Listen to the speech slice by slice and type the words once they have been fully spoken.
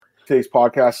today's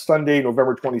podcast, Sunday,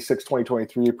 November 26,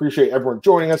 2023. Appreciate everyone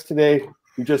joining us today.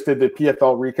 We just did the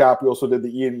PFL recap. We also did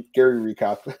the Ian Gary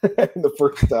recap in the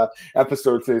first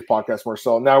episode of today's podcast,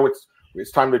 Marcel. Now it's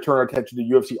time to turn our attention to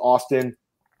UFC Austin.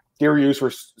 Dariush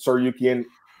versus Tsarukyan.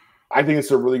 I think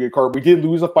it's a really good card. We did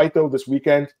lose a fight, though, this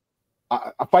weekend.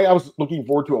 A fight I was looking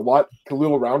forward to a lot.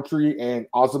 Khalil Roundtree and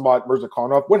Azamat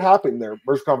Mirzakhanov. What happened there?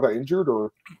 Mirzakhanov got injured,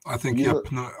 or I think he had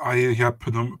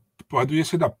what do you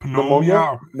say that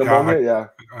pneumonia? Pneumonia, yeah.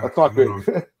 That's not good.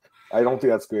 I don't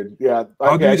think that's good. Yeah.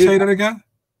 How do you say that again?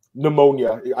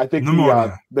 Pneumonia. I think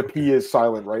the P is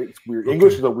silent, right? It's weird. Okay.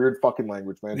 English is a weird fucking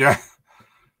language, man. Yeah.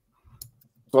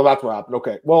 So that's what happened.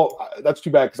 Okay. Well, that's too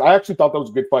bad because I actually thought that was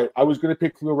a good fight. I was going to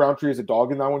pick Khalil Roundtree as a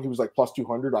dog in that one. He was like plus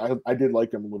 200. I did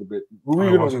like him a little bit. Who were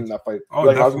you going to win in that fight? Oh,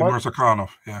 like definitely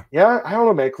Mirzakhanov. Yeah. Yeah. I don't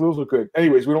know, man. Khalil's look good.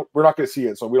 Anyways, we're not going to see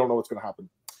it, so we don't know what's going to happen.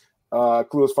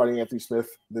 Khalil's fighting Anthony Smith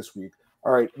this week.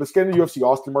 All right, let's get into UFC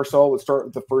Austin, Marcel. Let's start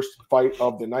with the first fight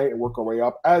of the night and work our way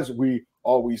up, as we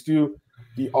always do.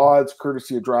 The odds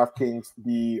courtesy of DraftKings,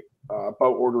 the bout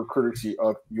order courtesy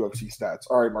of UFC Stats.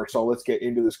 All right, Marcel, let's get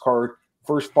into this card.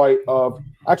 First fight of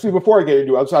 – actually, before I get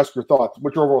into it, I'll just ask your thoughts.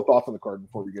 What's your overall thoughts on the card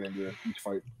before we get into each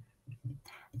fight?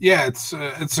 Yeah, it's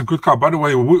a good card. By the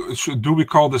way, do we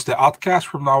call this the Oddcast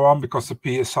from now on because the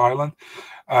P is silent?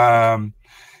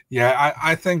 Yeah,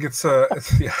 I think it's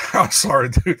yeah. I'm sorry,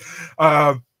 dude.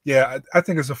 Yeah, I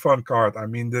think it's a fun card. I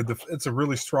mean, it's a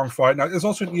really strong fight. Now, it's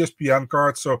also an ESPN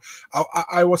card, so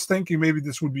I was thinking maybe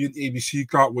this would be an ABC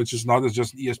card, which is not. It's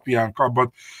just an ESPN card. But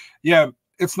yeah,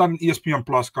 it's not an ESPN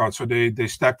Plus card, so they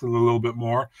stacked it a little bit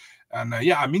more. And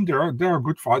yeah, I mean, there are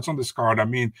good fights on this card. I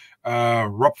mean,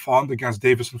 Rob Font against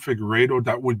Davison Figueiredo,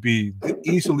 that would be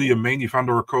easily a main event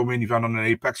or a co-main event on an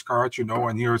Apex card, you know,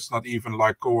 and here it's not even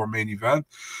like co or main event.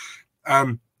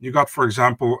 You got, for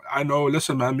example, I know,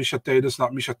 listen, man, Miesha Tate is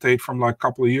not Miesha Tate from like a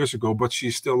couple of years ago, but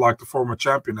she's still like the former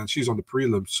champion and she's on the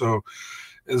prelims. So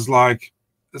it's like,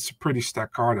 it's a pretty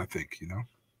stacked card, I think, you know.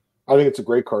 I think it's a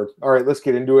great card. All right, let's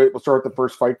get into it. We'll start with the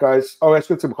first fight, guys. Oh, let's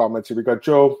get some comments here. We got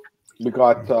Joe. We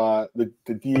got the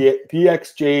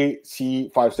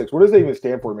DXJC56. What does that even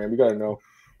stand for, man? We got to know.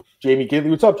 Jamie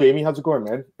Gidley. What's up, Jamie? How's it going,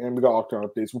 man? And we got Octon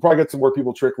updates. We'll probably get some more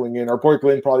people trickling in. Our boy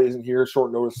Glenn probably isn't here.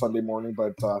 Short notice Sunday morning,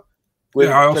 but Glenn,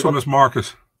 yeah, I also miss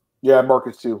Marcus. Yeah,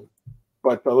 Marcus too.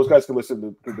 But those guys can listen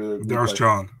to the. There's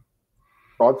John.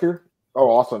 John's here?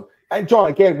 Oh, awesome. And John,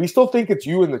 again, we still think it's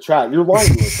you in the chat. You're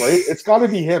lying to us, right? It's got to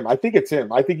be him. I think it's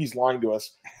him. I think he's lying to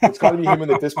us. It's got to be him in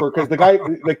the Discord because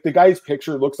the guy's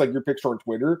picture looks like your picture on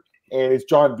Twitter, and it's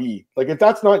John B. Like, if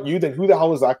that's not you, then who the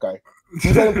hell is that guy?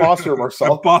 Who's that imposter,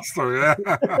 Marcel? Imposter, yeah.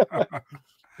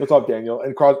 What's up, Daniel?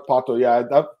 And Pato, yeah,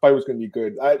 that fight was going to be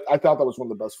good. I thought that was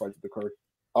one of the best fights of the card.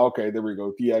 Okay, there we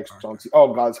go. DX, John C.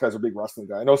 Oh, God, this guy's a big wrestling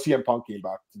guy. I know CM Punk came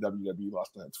back to WWE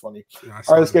last night. It's funny. Yeah,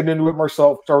 all right, let's get into it,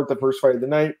 Marcel. Start with the first fight of the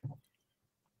night.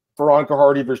 Veronica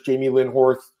Hardy versus Jamie Lynn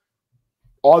Horth.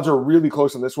 Odds are really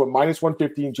close on this one. Minus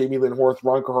 115, Jamie Lynn Horth.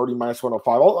 Veronica Hardy, minus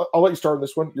 105. I'll let you start on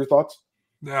this one. Your thoughts?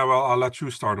 Yeah, well, I'll let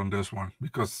you start on this one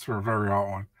because it's a very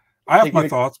hard one. I have my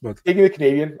thoughts, but taking the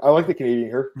Canadian, I like the Canadian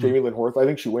here, Jamie Lynn Horth. I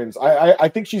think she wins. I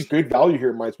think she's good value here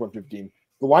at minus 115.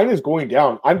 The line is going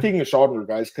down. I'm taking a shot on her,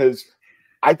 guys, because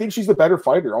I think she's the better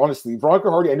fighter, honestly. Veronica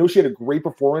Hardy, I know she had a great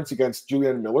performance against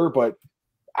Julianne Miller, but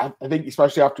I think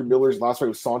especially after Miller's last fight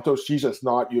with Santos, she's just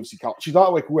not UFC caliber. She's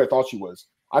not like who I thought she was.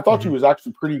 I thought she was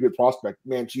actually a pretty good prospect.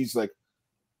 Man, she's like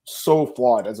so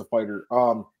flawed as a fighter.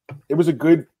 It was a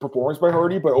good performance by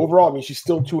Hardy, but overall, I mean, she's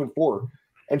still 2-4.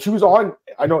 And she was on,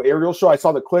 I know, Ariel's show. I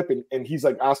saw the clip, and he's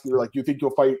like asking her, like, do you think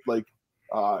you'll fight like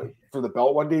for the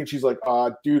belt one day? And she's like,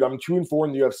 dude, I'm 2-4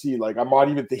 in the UFC. Like, I'm not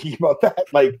even thinking about that.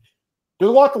 Like, there's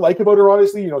a lot to like about her,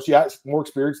 honestly. You know, she has more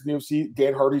experience in the UFC.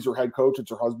 Dan Hardy's her head coach.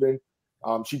 It's her husband.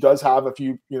 She does have a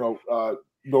few,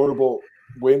 notable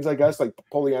wins, I guess. Like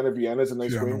Poliana Vienna is a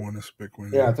nice win. One is a big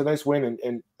win. Yeah, it's a nice win,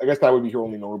 and I guess that would be her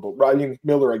only notable. I mean,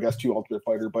 Miller, I guess, too, Ultimate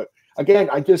Fighter. But again,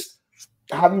 I just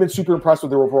haven't been super impressed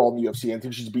with her overall in the UFC. I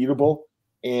think she's beatable,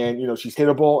 and she's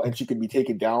hittable, and she can be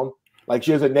taken down. Like,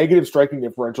 she has a negative striking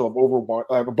differential of over 1,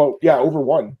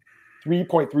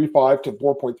 3.35 to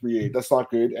 4.38. That's not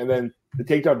good. And then the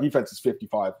takedown defense is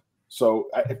 55. So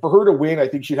for her to win, I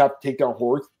think she'd have to take down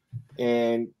Horth.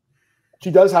 And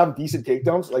she does have decent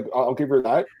takedowns. Like, I'll give her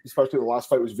that. Especially the last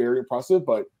fight was very impressive.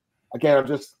 But again,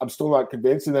 I'm still not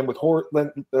convinced. And then with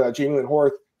Jamie Lynn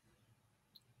Horth,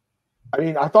 I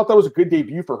mean, I thought that was a good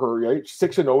debut for her. Right,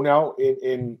 6-0 now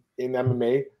in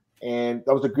MMA, and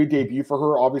that was a good debut for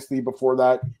her. Obviously, before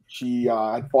that, she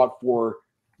had fought for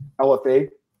LFA.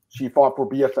 She fought for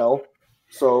BFL.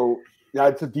 So yeah,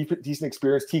 it's a decent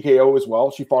experience. TKO as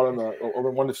well. She fought on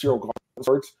one of the Cyril Gauntlet's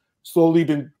cards. slowly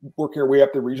been working her way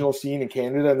up the regional scene in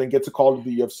Canada, and then gets a call to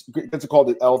the UFC, gets a call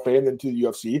to LFA, and then to the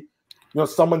UFC. You know,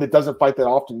 someone that doesn't fight that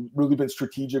often, really been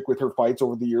strategic with her fights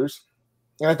over the years.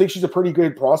 And I think she's a pretty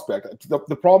good prospect.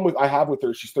 The problem I have with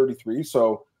her, she's 33,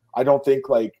 so I don't think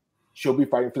like she'll be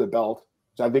fighting for the belt.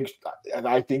 So I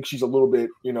think she's a little bit,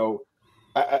 you know,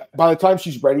 by the time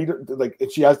she's ready to, like,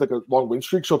 if she has like a long win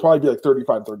streak, she'll probably be like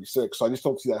 35, 36. So I just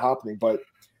don't see that happening. But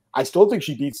I still think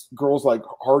she beats girls like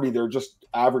Hardy. They're just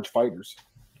average fighters.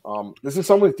 This is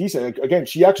someone that's decent. Again,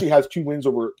 she actually has 2 wins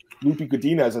over Lupi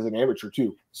Godinez as an amateur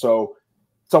too. So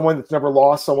someone that's never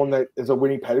lost, someone that is a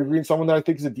winning pedigree, and someone that I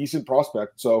think is a decent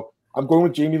prospect. So I'm going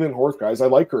with Jamie Lynn Horth, guys. I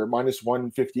like her at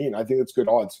 -115. I think it's good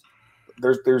odds.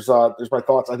 There's my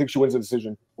thoughts. I think she wins the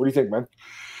decision. What do you think, man?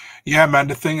 Yeah, man.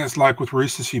 The thing is, like with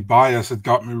recency bias, it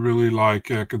got me really like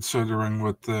considering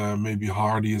what maybe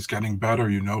Hardy is getting better,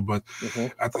 you know. But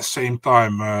at the same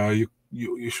time,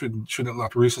 you shouldn't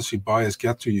let recency bias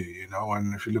get to you, you know.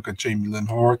 And if you look at Jamie Lynn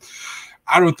Horth,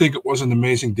 I don't think it was an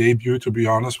amazing debut, to be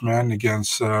honest, man.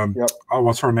 Against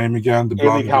what's her name again? The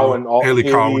Haley Cowan. Haley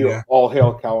Cowan. Yeah. All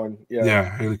hail Cowan.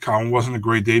 Yeah, Haley Cowan wasn't a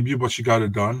great debut, but she got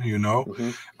it done, you know.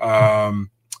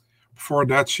 Before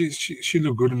that, she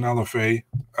looked good in LFA.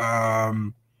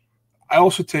 I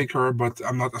also take her, but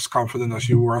I'm not as confident as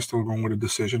you are. Still going with a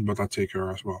decision, but I take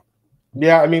her as well.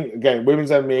 Yeah, I mean, again,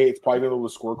 women's MMA, it's probably going to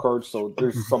with scorecards, so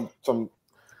there's some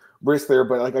risk there.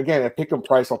 But like again, at pick 'em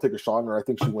price, I'll take a shot on her. I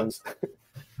think she wins.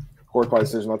 Court by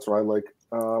decision. That's what I like.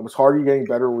 Was Hardy getting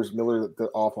better? Or was Miller the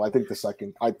awful? I think the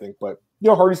second. But you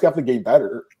know, Hardy's got to get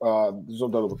better. There's no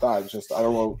doubt about that. It's just I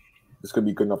don't know. It's going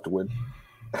to be good enough to win.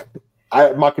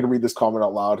 I'm not going to read this comment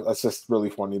out loud. That's just really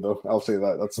funny, though. I'll say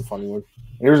that. That's a funny one.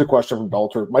 And here's a question from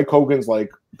Bellator. Mike Hogan's like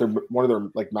one of their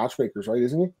like matchmakers, right?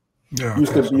 Isn't he? Yeah. He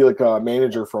used to be like a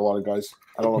manager for a lot of guys.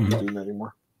 I don't know if he's doing that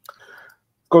anymore.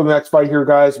 Go to the next fight here,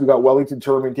 guys. We got Wellington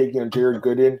Turman taking on Jared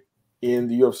Gooden in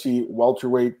the UFC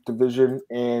welterweight division.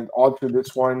 And odds for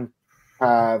this one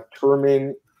have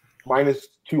Turman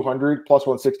 -200,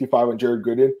 +165 on Jared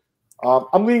Gooden.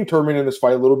 I'm leaning Turman in this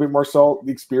fight a little bit, Marcel.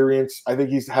 The experience, I think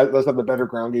does have the better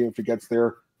ground game if it gets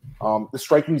there. The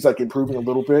striking is like improving a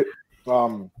little bit.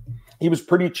 He was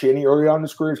pretty chinny early on in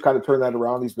his career. He's kind of turned that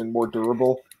around. He's been more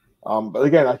durable. But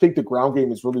again, I think the ground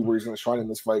game is really where he's going to shine in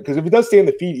this fight. Because if he does stay on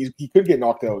the feet, he could get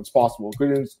knocked out. It's possible.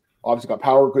 Gooden's obviously got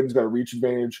power. Gooden's got a reach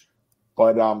advantage.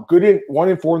 But Gooden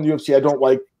 1-4 in the UFC. I don't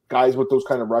like guys with those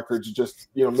kind of records. It just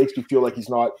makes me feel like he's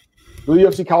not really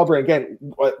UFC caliber. And again,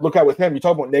 look at with him. You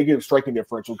talk about negative striking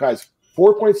differential, guys.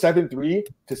 4.73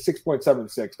 to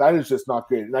 6.76. That is just not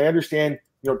good. And I understand,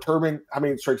 Turman, how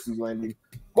many strikes is he landing?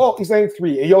 Well, he's landing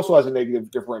 3, and he also has a negative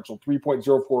differential,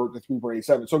 3.04 to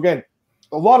 3.87. So again,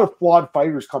 a lot of flawed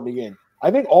fighters coming in. I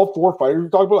think all 4 fighters we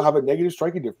talked about have a negative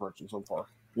striking differential so far.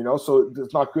 So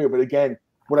it's not good. But again,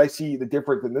 what I see the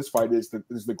difference in this fight is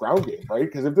the ground game, right?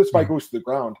 Because if this fight goes to the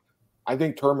ground, I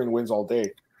think Turman wins all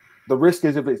day. The risk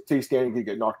is if it stays standing, he could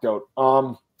get knocked out.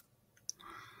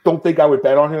 Don't think I would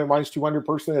bet on him at -200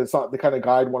 personally. It's not the kind of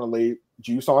guy I'd want to lay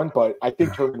juice on, but I think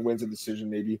Turman wins a decision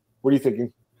maybe. What are you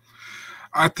thinking?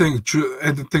 I think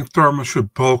Turman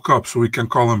should bulk up so we can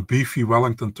call him Beefy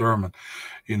Wellington Turman.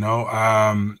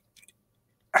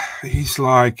 He's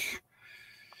like,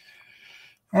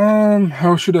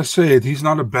 how should I say it? He's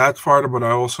not a bad fighter, but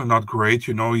also not great.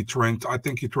 I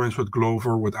think he trains with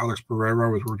Glover, with Alex Pereira,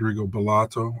 with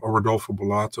Rodolfo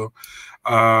Bellato.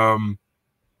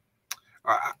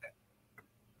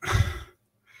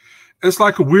 It's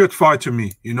like a weird fight to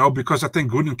me, because I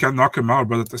think Gooden can knock him out,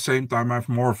 but at the same time, I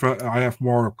have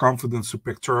more confidence to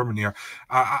pick Turman here.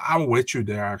 I'm with you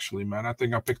there, actually, man. I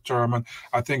think I pick Turman.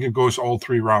 I think it goes all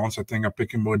 3 rounds. I think I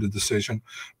pick him with the decision,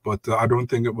 but I don't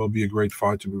think it will be a great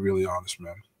fight, to be really honest,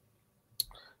 man.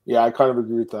 Yeah, I kind of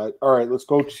agree with that. All right, let's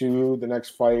go to the next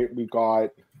fight. We got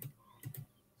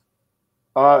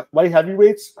light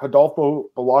heavyweights. Rodolfo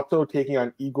Bellato taking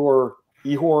on Ihor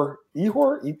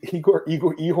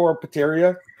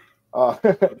Pateria.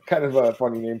 Kind of a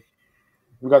funny name.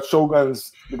 We got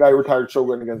Shogun's, the guy who retired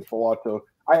Shogun against Bellato.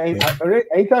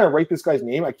 Anytime I write this guy's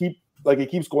name, it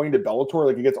keeps going to Bellator,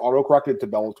 like it gets auto-corrected to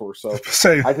Bellator. So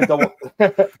Same. I did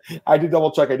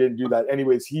double check. I didn't do that.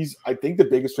 Anyways, he's I think the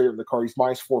biggest favorite in the card. He's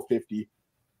 -450.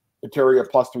 Pateria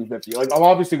 +350. Like I'm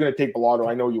obviously going to take Bellato.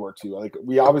 I know you are too. Like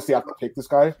we obviously have to pick this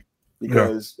guy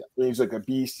because he's like a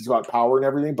beast. He's got power and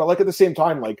everything. But like at the same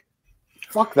time, like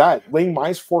fuck that. Laying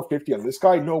 -450 on this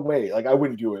guy, no way. Like I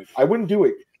wouldn't do it.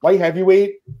 Light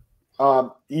heavyweight.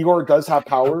 Igor does have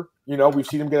power. We've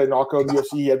seen him get a knockout in the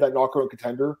UFC. He had that knockout in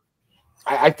Contender.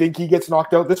 I think he gets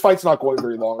knocked out. This fight's not going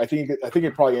very long. I think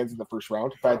it probably ends in the first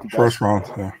round. If I had to guess. First round,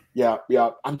 yeah. Yeah.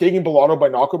 I'm taking Bellato by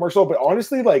knockout, Marcel. But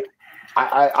honestly, like,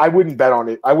 I wouldn't bet on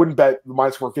it. I wouldn't bet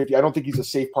minus 450. I don't think he's a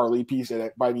safe parlay piece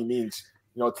by any means.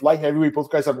 You know, it's light heavyweight. Both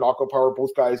guys have knockout power.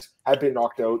 Both guys have been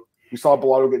knocked out. We saw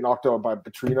Bellato get knocked out by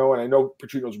Petrino, and I know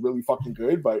Petrino's really fucking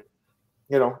good, but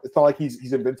you know, it's not like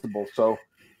he's invincible. So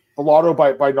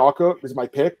Bellato by knockout is my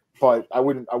pick, but I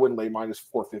wouldn't lay minus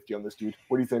 450 on this dude.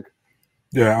 What do you think?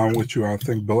 Yeah, I'm with you. I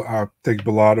think I'll take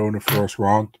Bellato in the first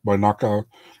round by knockout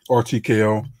or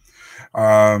TKO.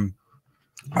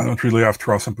 I don't really have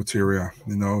trust in Pateria,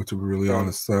 you know, to be really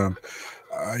honest.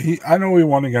 I know he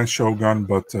won against Shogun,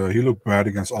 but he looked bad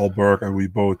against Alberg, and we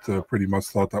both pretty much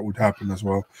thought that would happen as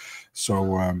well.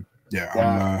 So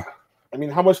I mean,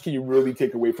 how much can you really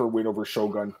take away for a win over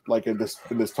Shogun, like in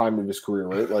this time of his career,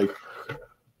 right? Like,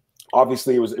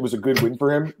 obviously, it was a good win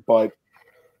for him, but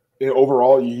you know,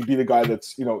 overall, he'd be the guy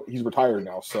that's, you know, he's retired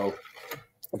now, so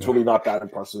it's really not that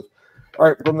impressive. All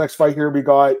right, for the next fight here, we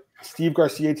got Steve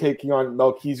Garcia taking on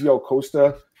Melchizedek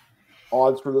Costa.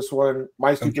 Odds for this one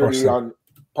minus 230 on.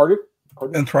 Pardon?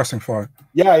 Interesting fight.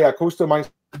 Yeah. Costa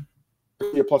minus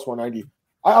plus 190.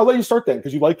 I'll let you start then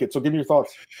because you like it. So give me your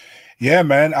thoughts. Yeah,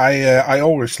 man. I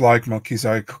always like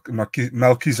Melchizedek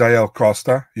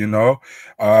Costa. You know,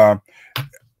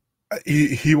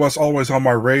 he was always on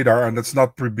my radar, and it's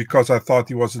not because I thought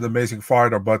he was an amazing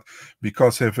fighter, but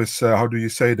because of his how do you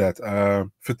say that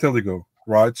vitiligo.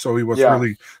 Right, so he was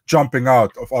really jumping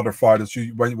out of other fighters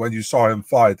when you saw him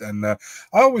fight, and I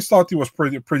always thought he was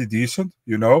pretty decent.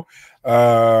 You know,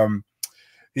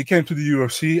 he came to the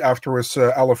UFC after his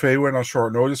LFA win on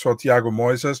short notice for Thiago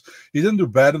Moises. He didn't do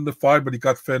bad in the fight, but he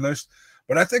got finished.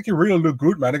 But I think he really looked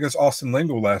good, man, against Austin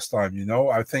Lingo last time. You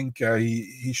know, I think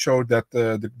he showed that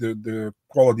the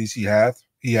qualities he has,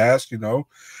 you know.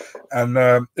 And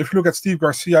if you look at Steve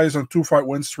Garcia, he's on 2-fight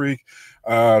win streak.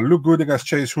 Looked good against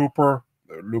Chase Hooper.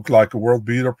 Looked like a world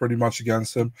beater pretty much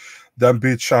against him. Then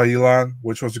beat Shahilan,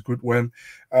 which was a good win.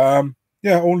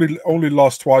 Only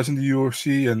lost twice in the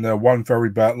UFC, and one very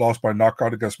bad loss by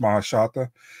knockout against Mahashata.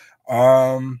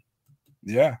 I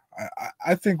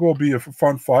think it will be a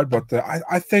fun fight, but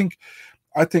I think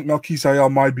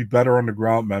Melchizedek might be better on the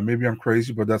ground, man. Maybe I'm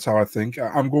crazy, but that's how I think.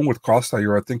 I'm going with Costa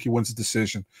here. I think he wins the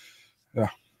decision. Yeah.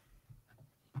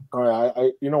 All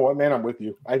right, you know what, man, I'm with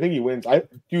you. I think he wins. I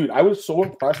was so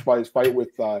impressed by his fight with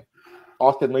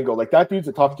Austin Lingo. Like, that dude's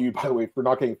a tough dude, by the way, for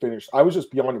not getting finished. I was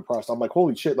just beyond impressed. I'm like,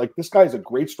 holy shit! Like, this guy's a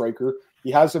great striker.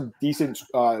 He has some decent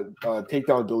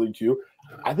takedown ability too.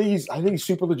 I think he's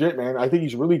super legit, man. I think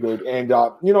he's really good. And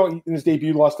you know, in his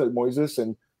debut, lost to Moises,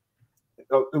 and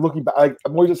looking back, like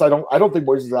Moises, I don't think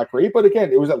Moises is that great. But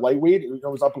again, it was at lightweight. It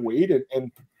was up in weight, and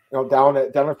you know, down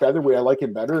at featherweight, I like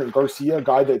him better. And Garcia, a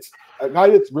guy that's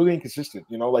really inconsistent.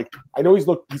 You know, like, I know he's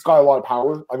got a lot of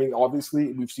power. I mean,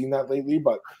 obviously we've seen that lately,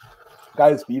 but a guy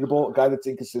that's beatable, a guy that's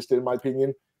inconsistent in my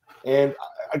opinion, and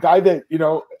a guy that, you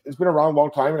know, has been around a long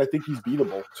time, and I think he's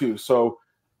beatable too. So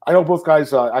I know both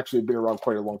guys actually have been around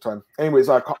quite a long time. Anyways,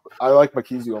 I like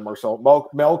Melchizedek or Marcel.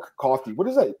 Melk Coffee. What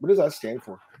does that stand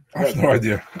for? I have no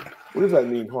idea. What does that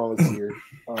mean? Hold on, let's see here.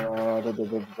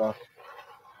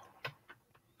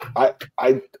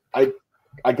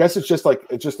 I guess it's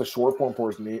just a short form for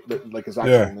his name, like his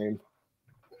actual name.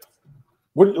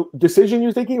 What decision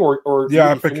you're thinking, or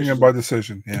I'm picking him by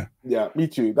decision. Yeah, me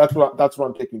too. That's what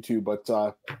I'm picking too. But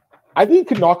I think he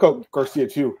could knock out Garcia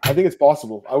too. I think it's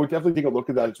possible. I would definitely take a look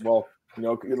at that as well. You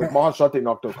know, like Mahashate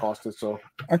knocked out Costa, so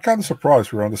I'm kind of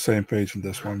surprised we're on the same page in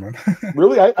this one, man.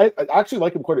 Really, I actually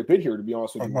like him quite a bit here, to be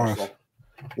honest with you. Nice.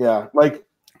 Yeah, like,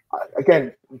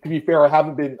 again, to be fair, I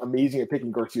haven't been amazing at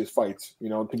picking Garcia's fights. You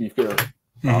know, to be fair,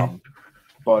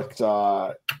 but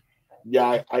I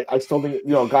still think,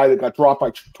 you know, a guy that got dropped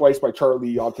twice by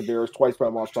Charlie Tavares, twice by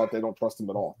Mahashate, I don't trust him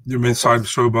at all. You mean Simon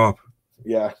Strobop?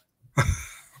 Yeah.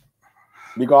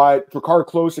 We got Ricard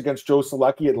close against Joe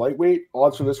Selecki at lightweight.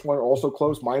 Odds for this one are also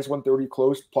close. Minus 130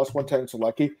 close, plus 110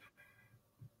 Selecki.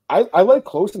 I like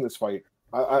close in this fight.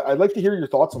 I'd like to hear your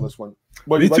thoughts on this one.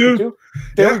 Me too.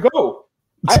 There we go.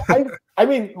 I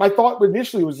mean, my thought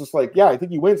initially was just like, yeah, I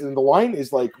think he wins, and the line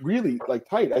is like really like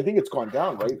tight. I think it's gone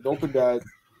down, right? It opened at,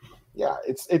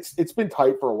 it's been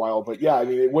tight for a while, but yeah, I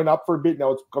mean, it went up for a bit,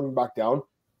 now it's coming back down.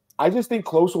 I just think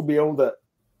Close will be able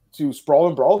to sprawl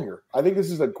and brawl here. I think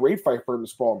this is a great fight for him to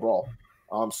sprawl and brawl.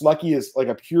 Selecki is like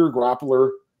a pure grappler.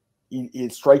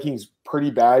 His striking is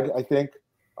pretty bad, I think.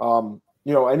 You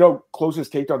know, I know Close's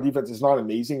takedown defense is not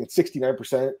amazing. It's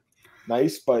 69%.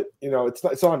 Nice, but you know,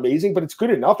 it's not amazing, but it's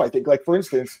good enough, I think. Like, for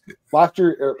instance,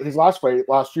 his last fight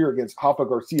last year against Rafa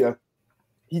Garcia,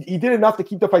 he did enough to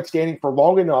keep the fight standing for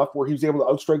long enough where he was able to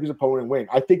outstrike his opponent and win.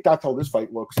 I think that's how this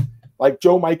fight looks. Like,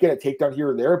 Joe might get a takedown here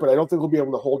or there, but I don't think he'll be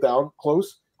able to hold down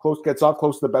Close. Close gets up,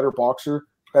 Close to the better boxer,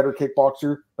 better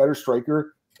kickboxer, better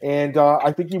striker. And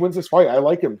I think he wins this fight. I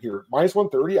like him here. Minus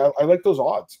 130, I like those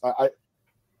odds.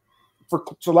 For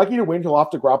Tsarukyan to win, he'll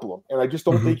have to grapple him. And I just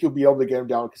don't think he'll be able to get him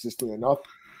down consistently enough.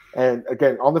 And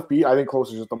again, on the feet, I think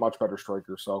Close is just a much better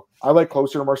striker. So I like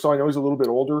Close here. Marcel, I know he's a little bit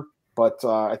older, but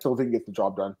I still think he gets the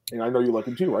job done. And I know you like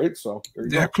him too, right? So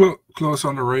yeah, Close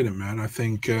underrated, man. I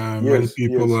think many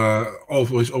people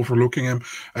always overlooking him.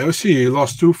 I always see he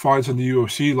lost 2 fights in the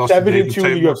UFC. Lost 7-2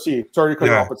 in the UFC. Sorry to cut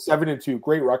you off, but 7-2,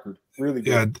 great record, really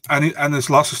good. Yeah, and his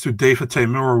losses to David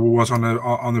Taymur, who was on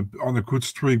a good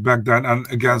streak back then, and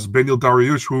against Benil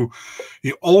Dariush, who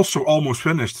he also almost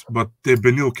finished, but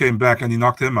Benil came back and he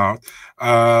knocked him out.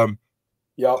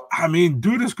 Yeah, I mean,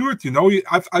 dude is good. You know,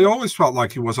 I always felt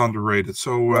like he was underrated.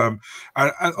 So,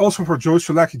 and also for Joe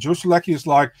Solecki is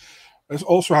like,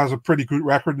 also has a pretty good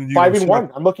record in the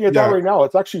 5-1. I'm looking at that right now.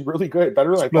 It's actually really good,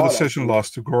 better than I thought. Decision loss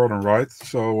to Gordon, right?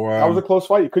 So that was a close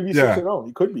fight. It could be 6-0.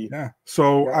 It could be. Yeah.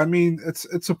 So I mean,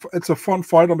 it's a fun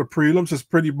fight on the prelims. It's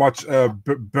pretty much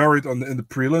buried in the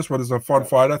prelims, but it's a fun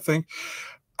fight. I think.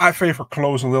 I favor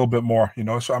Close a little bit more, you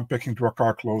know, so I'm picking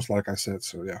Drakkar Close, like I said.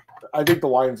 So yeah, I think the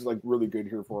line's like really good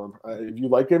here for him. If you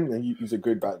like him, then he's a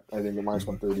good bet. I think at minus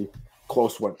 130,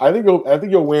 close one. I think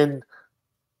you'll win.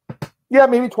 Yeah,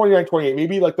 maybe 29-28.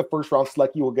 Maybe like the first round,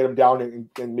 Selecki will get him down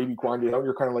and maybe grind it out.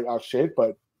 You're kind of like, oh shit,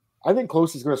 but I think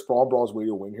Close is going to sprawl brawl his way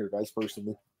to win here, guys.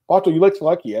 Personally, Bato, you like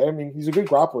Selecki? I mean, he's a good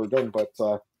grappler again, but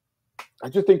I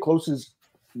just think Close's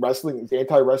wrestling, his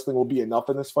anti-wrestling will be enough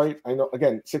in this fight. I know,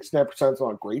 again, 69% is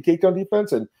not great takedown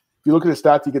defense, and if you look at his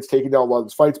stats, he gets taken down a lot of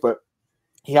his fights, but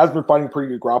he has been fighting pretty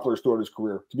good grapplers throughout his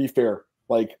career, to be fair.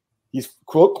 Like,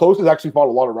 Close has actually fought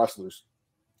a lot of wrestlers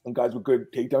and guys with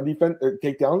good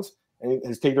takedowns, and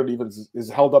his takedown defense is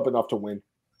held up enough to win.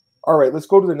 All right, let's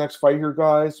go to the next fight here,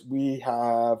 guys. We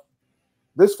have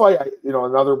this fight,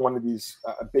 another one of these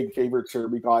big favorites here.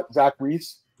 We got Zach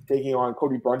Reese taking on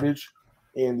Cody Brundage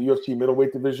in the UFC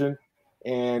middleweight division.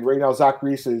 And right now, Zach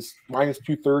Reese is minus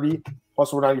 230,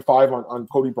 plus 195 on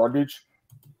Cody Brundage.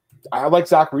 I like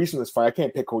Zach Reese in this fight. I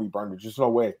can't pick Cody Brundage. There's no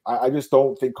way. I just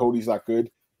don't think Cody's that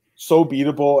good. So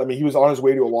beatable. I mean, he was on his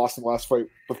way to a loss in the last fight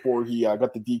before he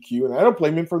got the DQ. And I don't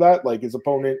blame him for that. Like, his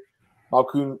opponent,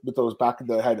 Malkoun, with those back of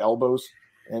the head elbows.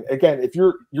 And again, if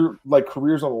your like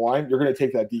career's on the line, you're going to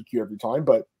take that DQ every time.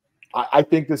 But I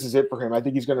think this is it for him. I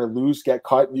think he's going to lose, get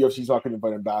cut. And the UFC's not going to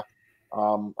invite him back.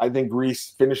 I think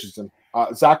Reese finishes him.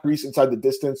 Zach Reese inside the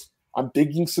distance. I'm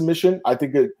thinking submission. I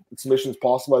think a submission is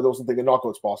possible. I also think a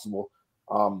knockout's possible.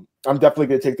 I'm definitely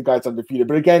going to take the guy that's undefeated.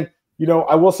 But again,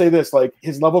 I will say this: like,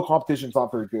 his level of competition is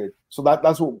not very good. So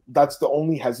that's the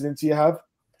only hesitancy I have.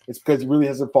 It's because he really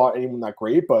hasn't fought anyone that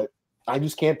great. But I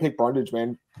just can't pick Brundage,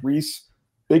 man. Reese,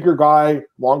 bigger guy,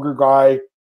 longer guy.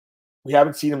 We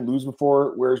haven't seen him lose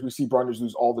before, whereas we see Brundage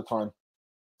lose all the time.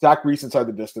 Zach Reese inside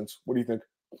the distance. What do you think?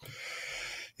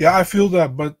 Yeah, I feel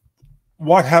that, but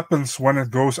what happens when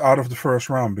it goes out of the first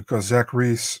round? Because Zach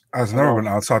Reese has never been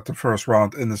outside the first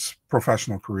round in his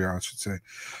professional career, I should say.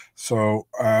 So,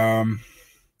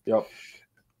 yep.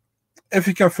 If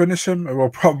he can finish him, well,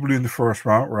 probably in the first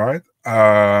round, right?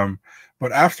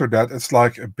 But after that, it's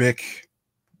like a big,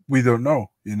 we don't know,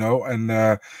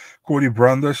 And Cody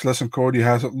Brundage, listen, Cody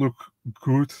hasn't looked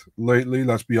good lately,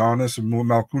 let's be honest. The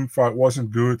Malkoun fight wasn't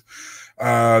good.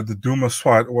 The Dumas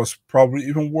fight was probably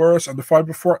even worse. And the fight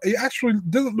before, he actually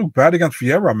didn't look bad against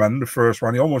Vieira, man, in the first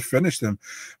round. He almost finished him.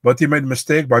 But he made a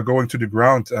mistake by going to the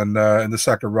ground. And in the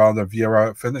second round,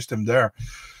 Vieira finished him there.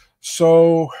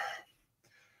 So,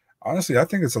 honestly, I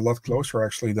think it's a lot closer,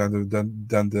 actually, than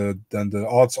the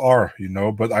odds are,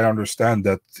 But I understand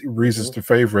that Reese is the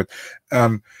favorite.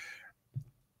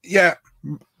 Yeah,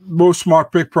 most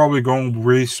smart pick probably going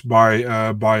Reese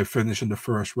by finish in the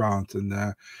first round,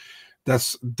 and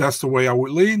that's the way I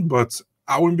would lean. But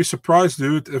I wouldn't be surprised,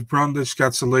 dude, if Brundage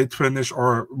gets a late finish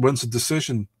or wins a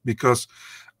decision, because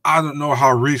I don't know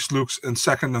how Reese looks in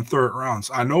second and third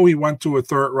rounds. I know he went to a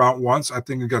third round once, I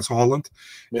think against Holland,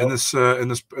 in this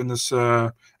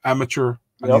amateur,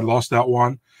 and he lost that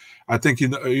one. I think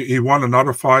he won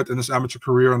another fight in his amateur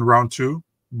career in round 2,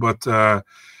 but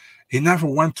he never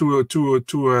went to a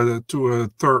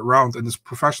third round in his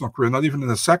professional career, not even in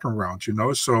the second round,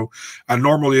 So, and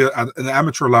normally at an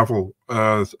amateur level,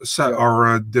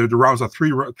 the rounds are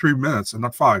 3 minutes and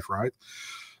not 5, right?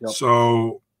 Yep.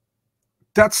 So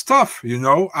that's tough,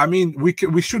 I mean,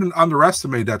 we shouldn't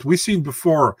underestimate that. We've seen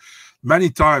before many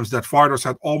times that fighters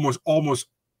had almost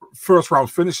first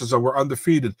round finishes and were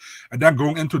undefeated, and then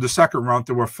going into the second round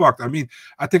they were fucked. I mean,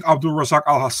 I think Abdul Razak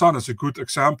Al Hassan is a good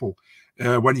example.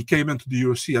 When he came into the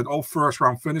UFC, had all first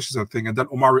round finishes, I think, and then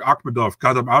Omari Akhmedov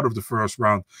got him out of the first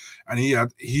round, and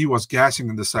he was gassing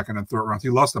in the second and third round. He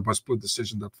lost that by split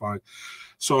decision, that fight.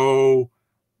 So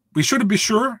we shouldn't be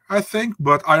sure, I think,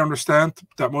 but I understand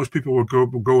that most people will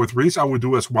go with Reese. I would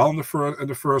do as well in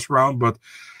the first round, but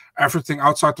everything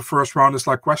outside the first round is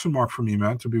like question mark for me,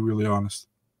 man, to be really honest.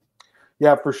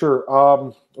 Yeah, for sure. I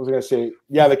was gonna say,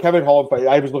 yeah, the Kevin Holland fight.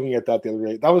 I was looking at that the other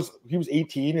day. He was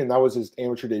 18, and that was his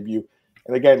amateur debut.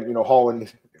 And again, you know,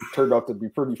 Holland turned out to be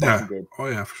pretty fucking good. Oh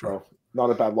yeah, for sure. So, not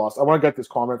a bad loss. I want to get this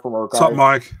comment from our guy. What's up,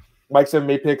 Mike? Mike said,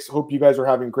 "May picks. Hope you guys are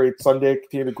having a great Sunday.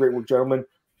 Continue the great work, gentlemen.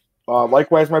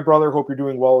 Likewise, my brother. Hope you're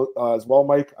doing well as well,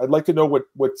 Mike. I'd like to know what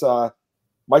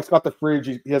Mike's got the fridge.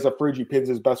 He has a fridge. He pins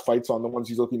his best fights on, the ones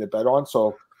he's looking to bet on.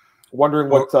 So, wondering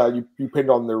what you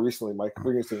pinned on there recently, Mike. What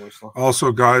are you gonna say,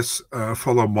 also, guys,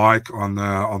 follow Mike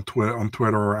on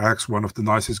Twitter or X. One of the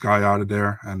nicest guy out of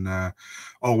there, and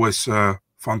always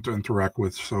fun to interact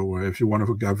with. So, if you want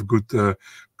to have a good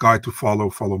guy to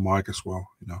follow Mike as well.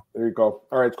 You know. There you go.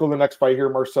 All right, let's go to the next fight here,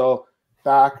 Marcel.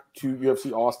 Back to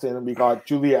UFC Austin, and we got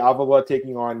Julia Avila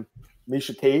taking on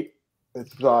Miesha Tate.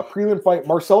 It's the prelim fight.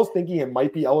 Marcel's thinking it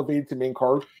might be elevated to main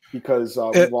card because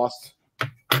we lost.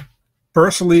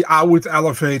 Personally, I would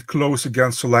elevate close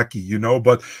against Solecki, you know,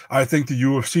 but I think the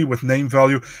UFC with name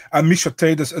value, and Miesha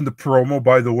Tate is in the promo,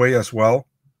 by the way, as well,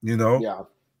 you know. Yeah.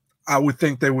 I would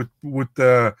think they would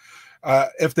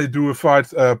if they do a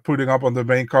fight putting up on the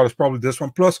main card, is probably this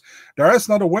one. Plus, there is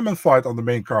not a women fight on the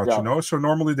main card, you know, so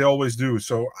normally they always do.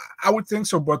 So I would think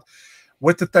so, but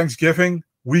with the Thanksgiving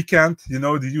weekend, you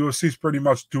know, the UFC is pretty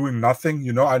much doing nothing.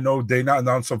 You know, I know Dana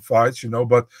announced some fights, you know,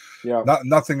 but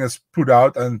nothing is put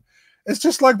out, and it's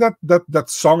just like that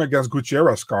song against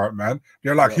Gutierrez card, man.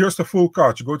 They're like, here's the full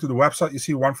card. You go to the website, you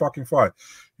see one fucking fight,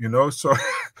 you know. So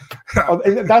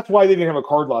and that's why they didn't have a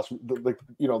card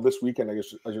this weekend, I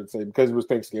guess I should say, because it was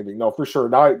Thanksgiving. No, for sure.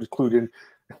 Now it included.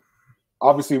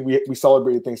 Obviously, we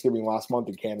celebrated Thanksgiving last month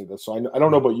in Canada, so I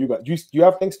don't know about you guys. Do you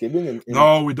have Thanksgiving?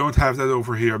 No, we don't have that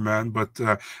over here, man. But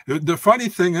the funny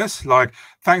thing is, like,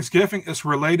 Thanksgiving is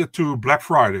related to Black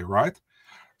Friday, right?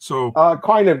 So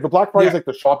kind of. The Black Friday is like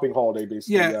the shopping holiday,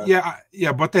 basically.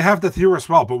 Yeah. But they have that here as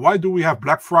well. But why do we have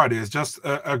Black Friday? It's just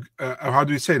how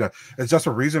do you say that? It's just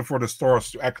a reason for the stores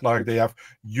to act like they have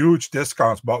huge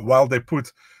discounts, but while they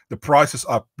put the prices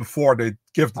up before they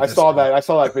give the discount. I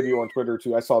saw that video on Twitter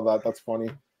too. I saw that. That's funny.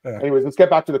 Yeah. Anyways, let's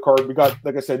get back to the card. We got,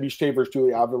 like I said, Miesha Tate versus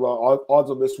Julia Avila. Odds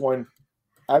on this one: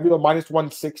 Avila minus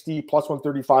 160, plus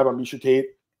 135 on Miesha Tate.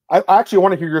 I actually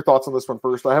want to hear your thoughts on this one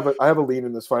first. I have a lean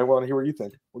in this fight. I want to hear what you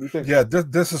think. What do you think? Yeah,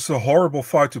 this is a horrible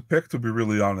fight to pick, to be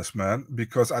really honest, man,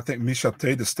 because I think Miesha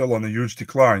Tate is still on a huge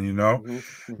decline, you know.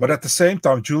 But at the same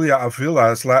time, Julia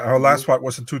Avila, her last fight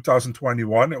was in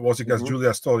 2021. It was against Julia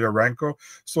Stoliarenko.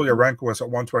 Stoliarenko is at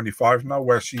 125 now,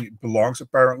 where she belongs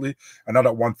apparently, and not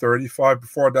at 135.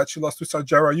 Before that, she lost to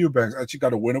Sajara Eubanks, and she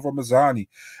got a win over Mazzani.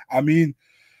 I mean,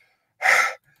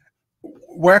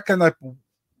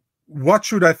 what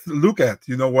should I look at?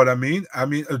 You know what I mean? I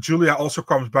mean, Julia also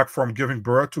comes back from giving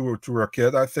birth to her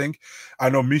kid, I think. I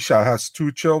know Miesha has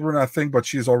 2 children, I think, but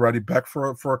she's already back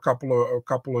for a couple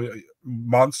of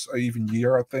months, or even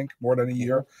year, I think, more than a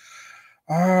year.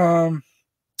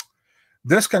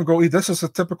 This can go. This is a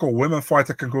typical women fight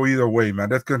that can go either way, man.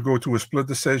 That can go to a split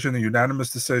decision, a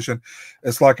unanimous decision.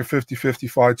 It's like a 50-50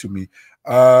 fight to me.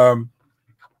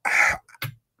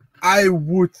 I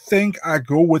would think I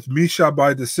go with Miesha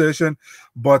by decision,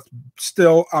 but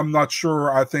still, I'm not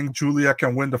sure. I think Julia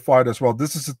can win the fight as well.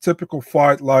 This is a typical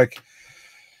fight. Like,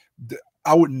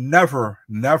 I would never,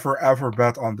 ever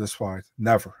bet on this fight.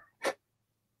 Never.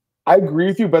 I agree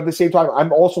with you, but at the same time,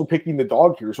 I'm also picking the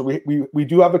dog here. So we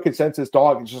do have a consensus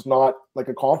dog. It's just not like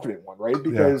a confident one, right?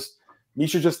 Because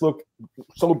Miesha just looked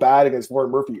so bad against Lauren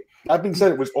Murphy. That being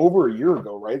said, it was over a year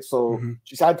ago, right? So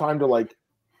she's had time to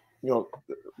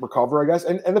recover, I guess.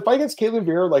 And the fight against Caitlin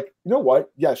Vera, like, you know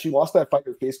what? Yeah, she lost that fight.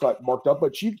 Her face got marked up,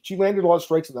 but she landed a lot of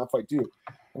strikes in that fight too.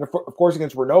 And of course,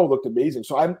 against Renault looked amazing.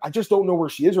 So I just don't know where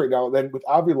she is right now. And then with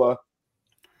Avila,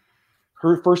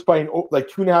 her first fight in like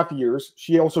 2.5 years,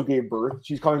 she also gave birth.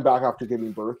 She's coming back after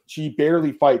giving birth. She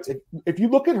barely fights. If you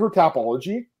look at her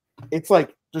Tapology, it's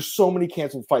like there's so many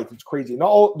canceled fights. It's crazy. Not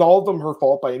all of them her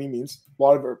fault by any means. A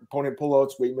lot of her opponent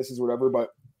pullouts, weight misses, whatever. But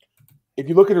if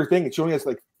you look at her thing, she only has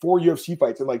like 4 UFC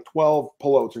fights and like 12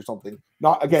 pullouts or something.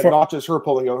 Not just her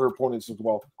pulling out her opponents as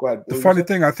well. Go ahead. The funny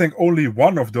thing, I think only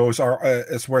one of those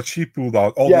is where she pulled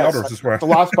out. All the others is where the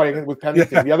last fight with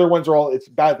Pennington. The other ones are all, it's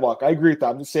bad luck. I agree with that.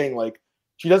 I'm just saying, like,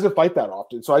 she doesn't fight that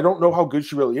often. So I don't know how good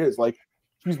she really is. Like,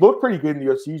 she's looked pretty good in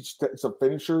the UFC. It's a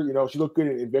finisher. You know, she looked good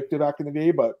in Invicta back in the day,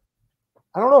 but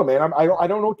I don't know, man. I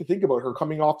don't know what to think about her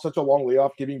coming off such a long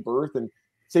layoff, giving birth, and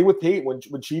same with Tate when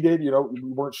she did. You know, we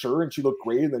weren't sure, and she looked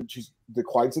great, and then she's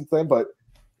declined since then. But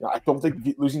you know, I don't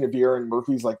think losing to Vieira and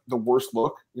Murphy is like the worst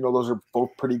look. You know, those are both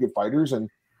pretty good fighters,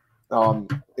 and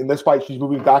in this fight, she's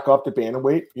moving back up to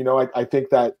bantamweight. You know, I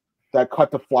think that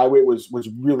cut to flyweight was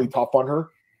really tough on her.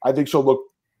 I think she'll look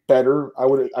better. I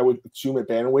would assume at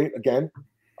bantamweight again.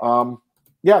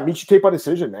 Yeah, Miesha Tate by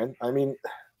decision, man. I mean,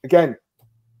 again,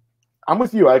 I'm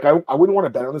with you. Like, I wouldn't want to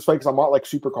bet on this fight because I'm not like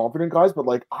super confident, guys. But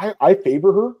like, I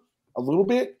favor her a little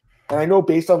bit, and I know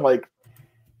based on like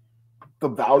the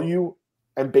value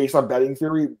and based on betting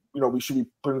theory, you know, we should be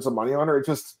putting some money on her. It's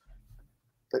just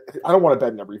I don't want to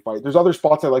bet in every fight. There's other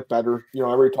spots I like better. You know,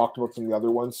 I already talked about some of the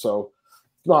other ones, so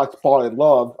it's not a spot I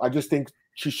love. I just think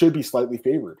she should be slightly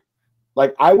favored.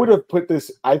 Like, I would have put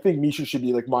this. I think Miesha should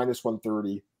be like minus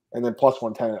 130 and then plus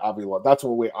 110 at Avila. That's the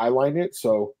way I lined it.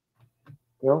 So,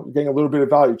 you know, you're getting a little bit of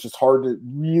value. It's just hard to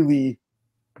really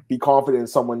be confident in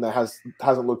someone that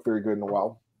hasn't looked very good in a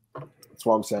while. That's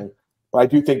what I'm saying. But I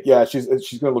do think, yeah, she's going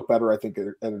to look better, I think, at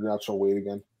her natural weight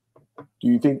again. Do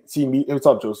you think, what's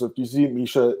up, Joseph? Do you see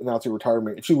Miesha announcing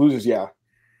retirement? If she loses, yeah.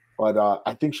 But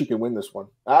I think she can win this one.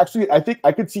 Actually, I think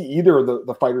I could see either of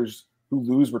the fighters who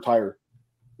lose retire.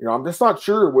 You know, I'm just not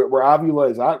sure where Avila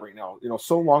is at right now. You know,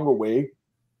 so long away.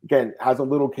 Again, has a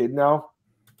little kid now.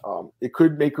 It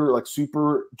could make her like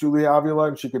super Julia Avila,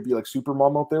 and she could be like super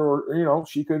mom out there, or you know,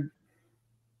 she could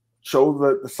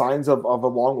show the signs of a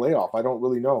long layoff. I don't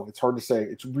really know. It's hard to say.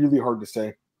 It's really hard to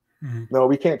say. Mm-hmm. No,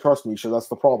 we can't trust Miesha. That's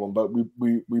the problem. But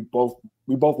we both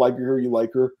like her. You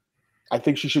like her. I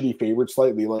think she should be favored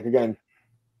slightly. Like, again,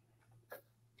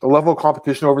 the level of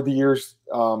competition over the years,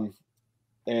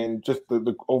 and just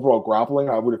the overall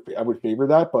grappling, I would favor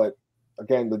that. But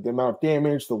again, the amount of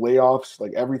damage, the layoffs,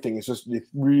 like everything, it's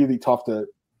really tough to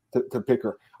pick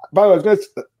her. By the way,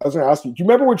 I was gonna ask you, do you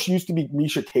remember when she used to be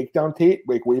Miesha Takedown Tate,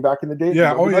 like way back in the day?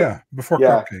 Yeah. Oh that? Yeah. Before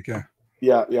Cupcake.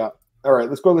 Yeah. Yeah. All right,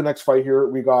 let's go to the next fight here.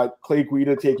 We got Clay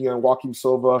Guida taking on Joaquim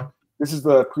Silva. This is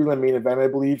the prelim main event, I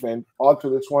believe, and odds for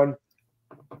this one,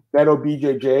 Neto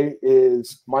BJJ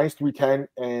is minus 310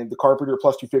 and the Carpenter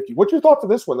plus 250. What's your thoughts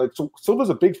on this one? Like, so Silva's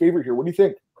a big favorite here. What do you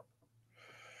think?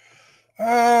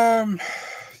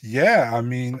 Yeah, I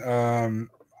mean,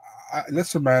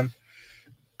 listen, man,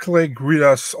 Clay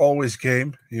Guida's always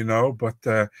game, you know, but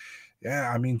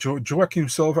yeah, I mean, Joaquim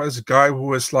Silva is a guy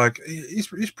who is like,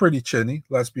 he's pretty chinny,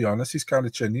 let's be honest. He's kind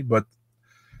of chinny, but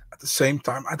at the same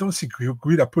time, I don't see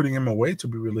Guida putting him away, to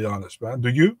be really honest, man. Do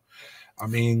you? I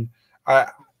mean, I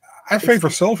favor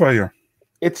Silva here.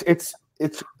 It's a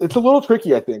little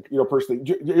tricky, I think, you know, personally.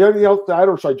 Do you have anything else to add,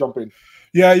 or should I jump in?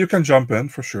 Yeah, you can jump in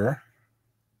for sure.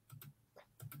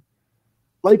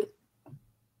 Like,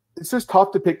 it's just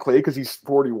tough to pick Clay because he's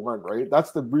 41, right?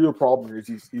 That's the real problem here.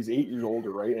 Is he's 8 years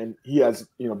older, right? And he has,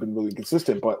 you know, been really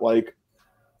consistent. But like,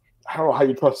 I don't know how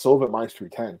you trust Silva at minus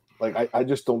 310. Like, I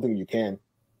just don't think you can.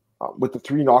 With the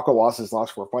 3 knockout losses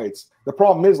last 4 fights, the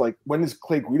problem is, like, when does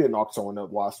Clay Guida knock someone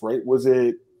out last? Right? Was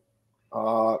it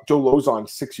Joe Lozon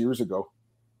 6 years ago?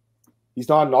 He's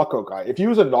not a knockout guy. If he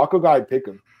was a knockout guy, I'd pick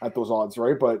him at those odds,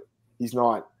 right? But he's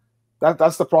not.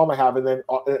 That's the problem I have. And then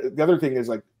the other thing is,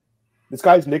 like, this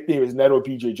guy's nickname is Neto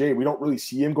BJJ. We don't really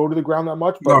see him go to the ground that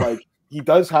much, but like, he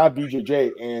does have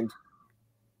BJJ, and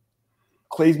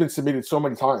Clay's been submitted so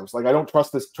many times. Like, I don't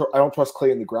trust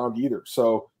Clay in the ground either.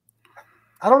 So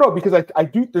I don't know, because I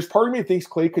do. There's part of me that thinks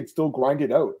Clay could still grind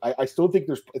it out. I still think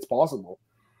it's possible.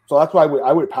 So that's why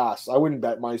I would pass. I wouldn't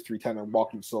bet minus 310 on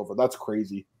Joaquim Silva. That's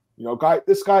crazy. You know,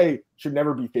 this guy should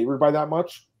never be favored by that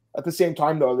much. At the same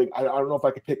time, though, like, I don't know if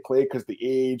I could pick Clay because the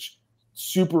age,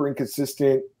 super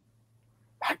inconsistent.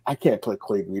 I can't play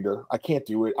Clay Guida. I can't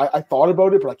do it. I thought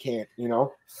about it, but I can't, you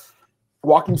know.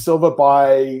 Joaquim Silva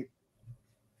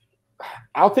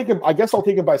I'll take him. I guess I'll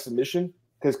take him by submission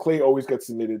because Clay always gets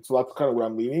submitted. So that's kind of where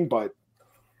I'm leaning. But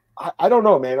I don't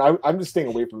know, man. I'm just staying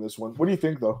away from this one. What do you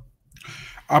think, though?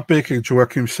 I'm picking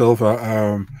Joaquim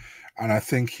Silva. And I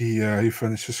think he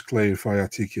finishes Clay via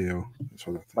TKO.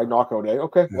 By knockout, eh?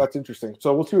 Okay, yeah. That's interesting.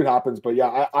 So we'll see what happens. But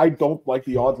yeah, I don't like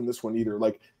the odds in this one either.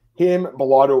 Like him,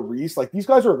 Bellato, Reese, like these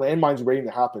guys are landmines waiting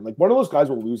to happen. Like one of those guys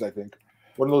will lose, I think.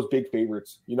 One of those big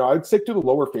favorites. You know, I'd stick to the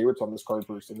lower favorites on this card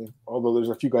personally. Although there's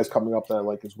a few guys coming up that I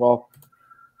like as well.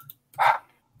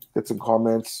 Get some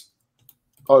comments.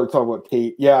 Oh, you're talking about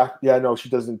Tate. Yeah, no, she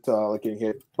doesn't like getting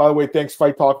hit. By the way, thanks,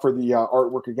 Fight Talk, for the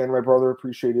artwork again, my brother.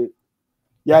 Appreciate it.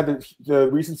 Yeah, the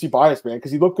recency bias, man,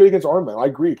 because he looked good against Armand. I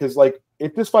agree, because like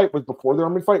if this fight was before the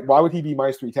Armand fight, why would he be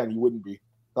minus 310? He wouldn't be.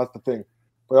 That's the thing.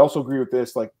 But I also agree with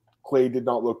this. Like, Clay did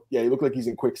not look. Yeah, he looked like he's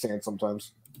in quicksand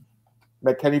sometimes.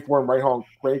 McKenny for him, right hand,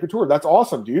 Randy Couture. That's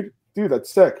awesome, dude. Dude,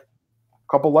 that's sick.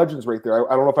 Couple legends right there.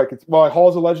 I don't know if I could. Well,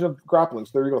 Hall's a legend of grappling,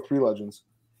 so there you go, 3 legends.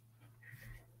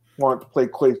 Want to play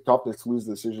Clay's toughness to lose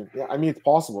the decision? Yeah, I mean it's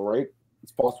possible, right?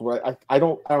 It's possible. I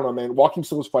don't know, man. Joaquin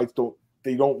Silva's fights don't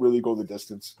really go the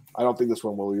distance. I don't think this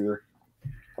one will either.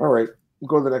 All right, we'll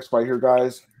go to the next fight here,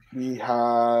 guys. We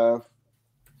have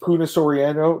Puna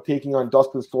Soriano taking on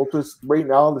Dustin Stoltzfus. Right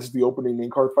now, this is the opening main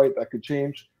card fight. That could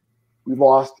change. We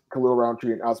lost Khalil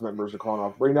Roundtree and Azamat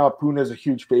Mirzakhanov. Right now, Puna is a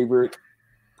huge favorite.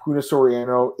 Puna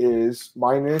Soriano is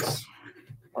minus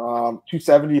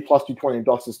 270 plus 220 and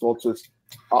Dustin Stoltzfus.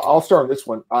 I'll start on this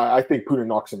one. I think Puna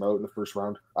knocks him out in the first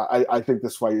round. I think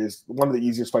this fight is one of the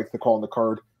easiest fights to call in the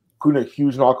card. Puna,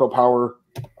 huge knockout power.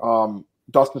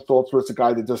 Dustin Stoltzfus, a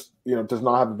guy that just does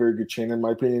not have a very good chin, in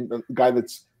my opinion. A guy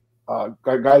that's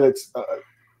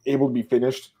able to be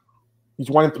finished. He's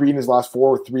 1-3 in his last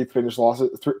 4 with 3 finished losses,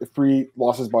 3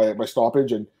 losses by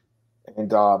stoppage, and I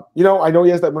know he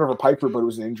has that win over Piper, but it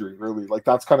was an injury. Really, like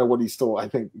that's kind of what he's still, I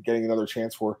think, getting another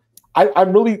chance for.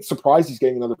 I'm really surprised he's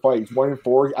getting another fight. He's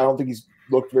 1-4. I don't think he's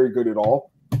looked very good at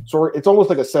all. So it's almost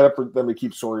like a setup for them to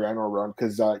keep Soriano around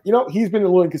because he's been a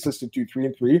little inconsistent too,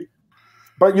 3-3.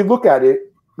 But you look at it,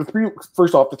 the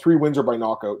 3 wins are by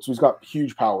knockout, so he's got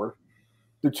huge power.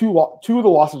 The two of the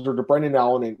losses are to Brendan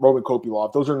Allen and Roman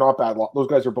Kopylov. Those are not bad. Those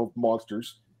guys are both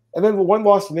monsters. And then the one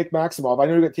loss to Nick Maximov. I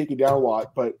know he got taken down a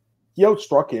lot, but he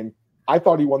outstruck him. I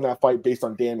thought he won that fight based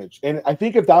on damage. And I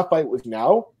think if that fight was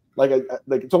now, like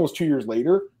it's almost 2 years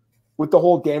later, with the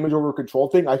whole damage over control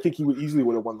thing, I think he would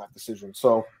have won that decision.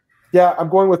 So, yeah, I'm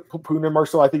going with Puna.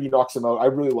 Marcel, I think he knocks him out. I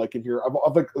really like him here.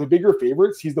 Of the bigger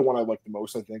favorites, he's the one I like the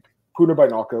most, I think. Puna by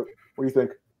knockout. What do you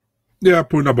think? Yeah,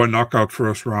 Puna by knockout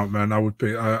first round, man. I would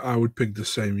pick the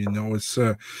same.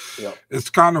 It's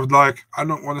kind of like, I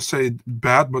don't want to say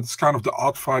bad, but it's kind of the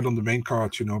odd fight on the main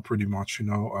card. Pretty much.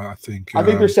 I think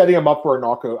they're setting him up for a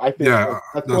knockout. I think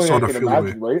that's the only thing I can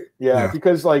imagine, right? Yeah,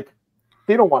 because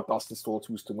they don't want Dustin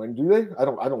Stoltzfus to win, do they? I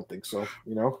don't think so.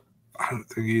 I don't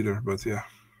think either, but yeah.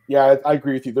 Yeah, I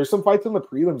agree with you. There's some fights in the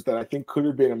prelims that I think could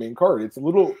have been a main card.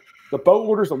 The bout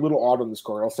order's a little odd on this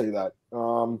card. I'll say that.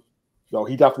 No,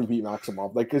 he definitely beat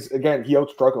Maximov. Because again, he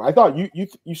outstruck him. I thought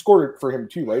you scored it for him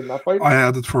too, right? In that fight, I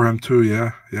had it for him too.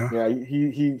 Yeah. Yeah,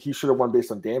 he should have won based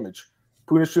on damage.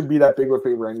 Puna shouldn't be that big of a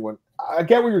favor anyone. I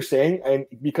get what you're saying, and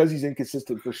because he's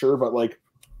inconsistent for sure, but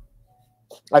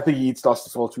I think he eats Dustin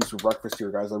Stoltzfus for breakfast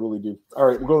here, guys. I really do. All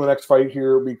right, we'll go to the next fight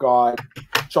here. We got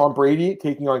Sean Brady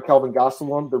taking on Kelvin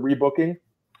Gastelum, the rebooking.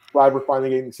 Glad we're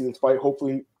finally getting to see this fight.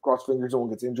 Hopefully, cross fingers, no one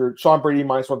gets injured. Sean Brady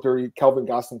minus 130, Kelvin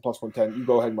Gastelum plus 110. You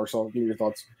go ahead, Marcel. Give me your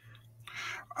thoughts.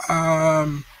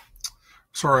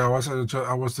 Sorry,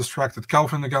 I was distracted.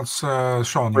 Kelvin against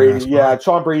Sean Brady. Yeah,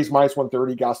 Sean Brady's minus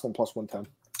 130, Gastelum plus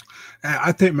 110.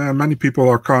 I think, man, many people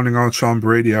are counting on Sean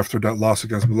Brady after that loss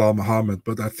against Bilal Muhammad,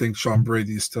 but I think Sean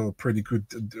Brady is still a pretty good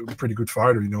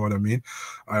fighter. You know what I mean?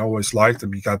 I always liked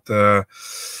him. He got I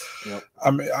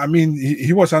mean,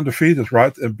 he was undefeated,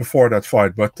 right, before that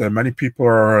fight, but many people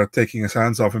are taking his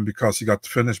hands off him because he got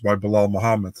finished by Bilal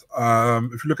Muhammad.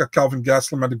 If you look at Kelvin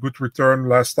Gastelum, had a good return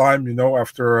last time,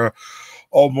 after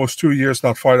almost 2 years,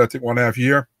 not fight, I think 1.5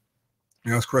 years.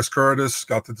 Chris Curtis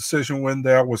got the decision win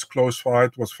there. Was close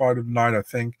fight. Was fight of the night, I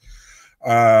think.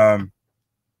 Now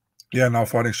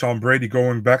fighting Sean Brady,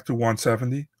 going back to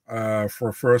 170 for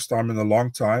a first time in a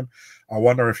long time. I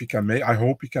wonder if he can make. I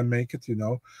hope he can make it.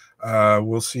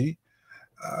 We'll see.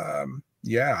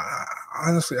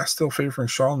 Honestly, I still favoring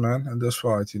Sean, man, in this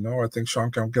fight. I think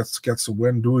Sean gets the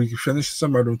win. Do he finishes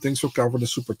him? I don't think so. Calvin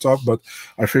is super tough, but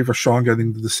I favor Sean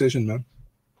getting the decision, man.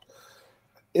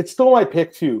 It's still my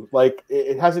pick too.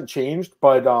 It hasn't changed,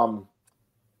 but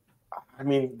I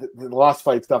mean, the last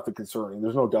fight's definitely concerning.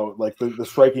 There's no doubt. The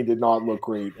striking did not look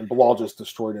great, and Bilal just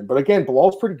destroyed him. But again,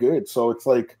 Bilal's pretty good, so it's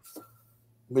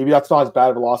maybe that's not as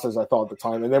bad of a loss as I thought at the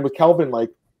time. And then with Kelvin,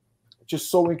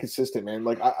 just so inconsistent, man.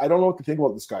 I don't know what to think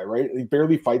about this guy. Right? He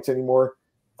barely fights anymore.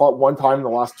 Fought one time in the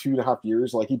last 2.5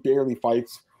 years. He barely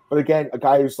fights. But again, a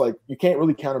guy who's you can't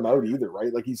really count him out either,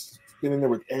 right? He's been in there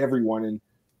with everyone and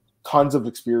tons of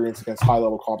experience against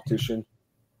high-level competition.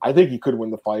 I think he could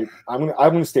win the fight. I'm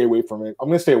gonna stay away from it. I'm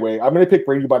gonna stay away. I'm gonna pick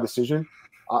Brady by decision.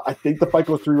 I think the fight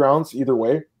goes 3 rounds either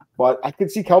way, but I could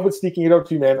see Kelvin sneaking it out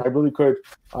too, man. I really could,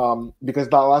 because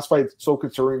that last fight is so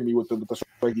concerning to me with the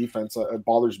strike defense. It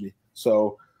bothers me.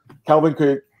 So Kelvin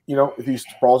could, if he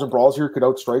brawls here, could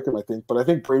outstrike him, I think. But I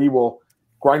think Brady will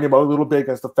grind him out a little bit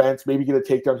against the fence, maybe get a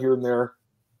takedown here and there.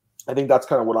 I think that's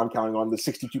kind of what I'm counting on, the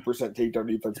 62% takedown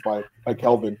defense by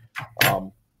Kelvin.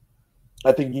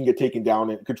 I think he can get taken down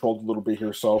and controlled a little bit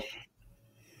here. So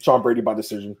Sean Brady by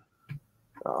decision.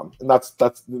 And that's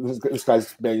this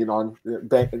guy's banging on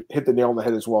hit the nail on the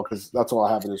head as well, because that's all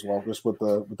I have it as well, just with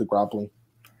the grappling.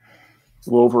 It's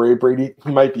a little over Brady.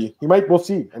 He might be. We'll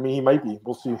see. I mean, he might be.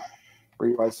 We'll see.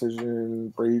 Brady by decision.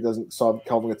 Brady doesn't sub.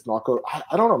 Kelvin gets knockout.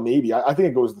 I don't know. Maybe. I think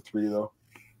it goes to 3 though.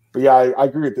 But yeah, I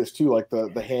agree with this too. Like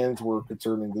the hands were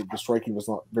concerning. The striking was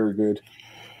not very good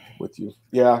with you.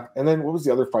 Yeah. And then what was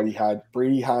the other fight he had?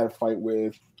 Brady had a fight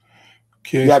with.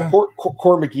 Yeah, Court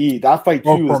McGee. That fight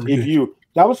too was debut.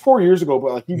 That was 4 years ago,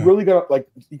 but like he really got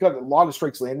he got a lot of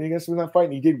strikes landing against him in that fight,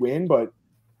 and he did win, but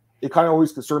it kind of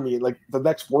always concerned me. Like the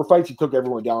next 4 fights, he took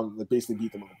everyone down and basically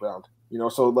beat them on the ground. You know,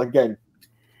 so like again,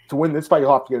 to win this fight,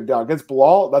 you'll have to get him down. Against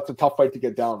Bilal, that's a tough fight to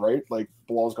get down, right? Like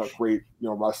Bilal's got great,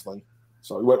 wrestling.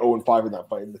 So he went 0-5 in that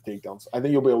fight in the takedowns. I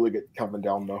think you'll be able to get Kevin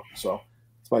down though. So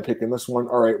that's my pick in this one.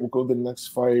 All right, we'll go to the next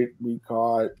fight. We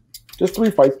got just 3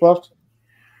 fights left.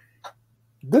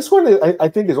 This one, I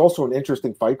think, is also an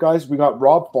interesting fight, guys. We got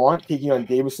Rob Font taking on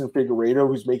Davison Figueiredo,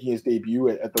 who's making his debut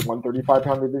at the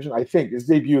 135-pound division. I think his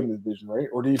debut in the division, right?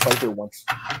 Or did he fight there once?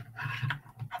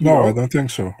 No, I don't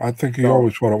think so. I think he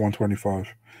always fought at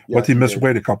 125, but he missed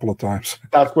weight a couple of times.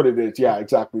 That's what it is. Yeah,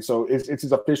 exactly. So it's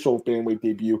his official bantamweight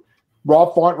debut.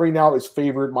 Rob Font right now is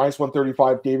favored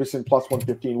 -135. Davison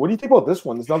 +115. What do you think about this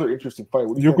one? It's another interesting fight.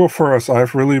 What do you think? Go first. I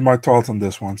have really my thoughts on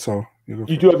this one. So you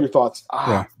do have your thoughts.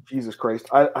 Yeah. Jesus Christ.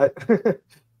 I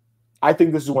I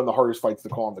think this is one of the hardest fights to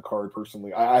call on the card,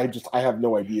 personally. I have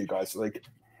no idea, guys. Like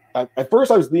at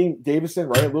first I was leaning Davison,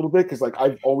 right, a little bit, because like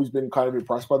I've always been kind of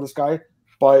impressed by this guy.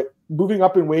 But moving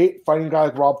up in weight, fighting a guy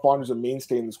like Rob Font is a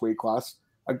mainstay in this weight class.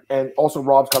 And also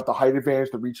Rob's got the height advantage,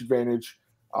 the reach advantage.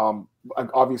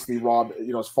 Obviously Rob,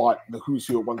 has fought the who's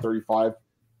who at 135.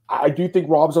 I do think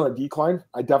Rob's on a decline.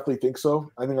 I definitely think so.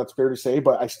 I think that's fair to say,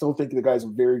 but I still think the guy's a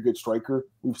very good striker.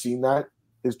 We've seen that.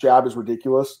 His jab is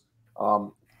ridiculous.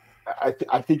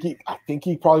 I think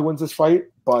he probably wins this fight,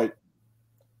 but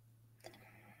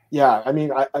yeah, I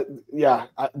mean,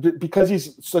 because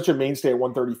he's such a mainstay at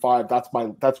 135.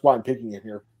 That's why I'm picking him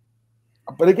here.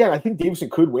 But again, I think Davison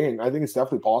could win. I think it's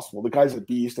definitely possible. The guy's a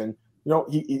beast, and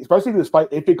he especially this fight,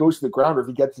 if it goes to the ground or if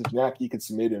he gets his neck, he could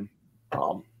submit him.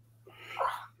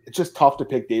 It's just tough to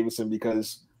pick Davison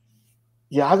because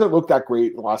he hasn't looked that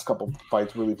great in the last couple of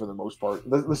fights, really, for the most part.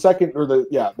 The second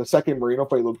Moreno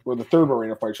fight or the third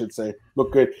Moreno fight, I should say,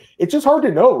 looked good. It's just hard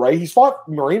to know, right? He's fought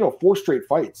Moreno 4 straight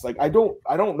fights. Like I don't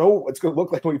know what it's going to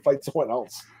look like when he fights someone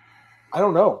else. I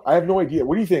don't know. I have no idea.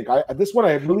 What do you think? This one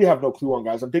I really have no clue on,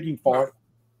 guys. I'm picking Font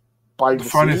by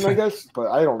decision, I guess,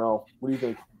 but I don't know. What do you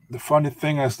think? The funny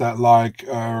thing is that, like,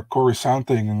 Corey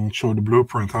Santing showed the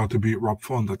blueprint how to beat Rob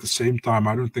Font. At the same time,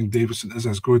 I don't think Davison is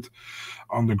as good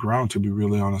on the ground, to be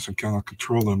really honest, and cannot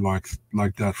control him like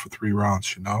that for 3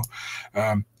 rounds,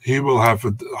 He will have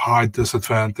a height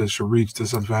disadvantage, a reach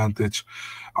disadvantage.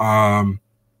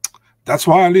 That's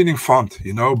why I'm leaning Font,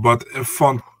 But if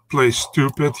Font plays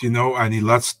stupid, and he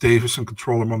lets Davison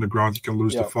control him on the ground, he can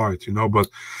lose the fight, But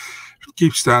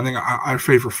keep standing. I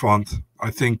favor Font. I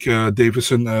think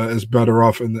Davison is better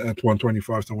off at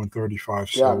 125 than 135.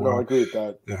 So, I agree with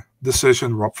that. Yeah,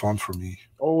 decision Rob Font for me.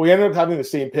 Oh, we ended up having the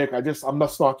same pick. I'm just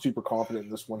not super confident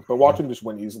in this one, but watch him just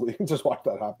win easily. Just watch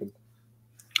that happen.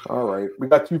 All right, we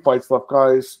got 2 fights left,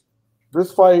 guys.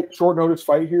 This fight, short notice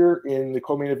fight here in the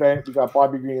co-main event. We got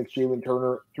Bobby Green and Jalen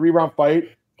Turner. 3-round fight.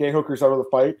 Dan Hooker's out of the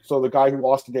fight, so the guy who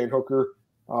lost to Dan Hooker,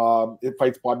 it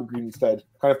fights Bobby Green instead.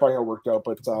 Kind of funny how it worked out,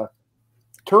 but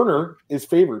Turner is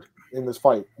favored in this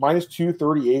fight.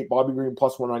 -238, Bobby Green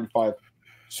 +195.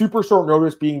 Super short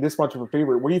notice being this much of a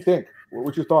favorite. What do you think?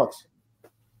 What's your thoughts?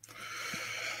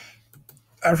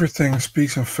 Everything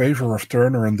speaks in favor of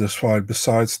Turner in this fight,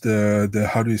 besides the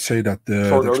how do you say that,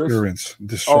 the experience.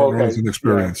 The short notice and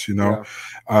experience,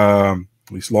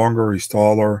 He's longer, he's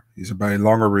taller, he's a very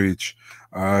longer reach.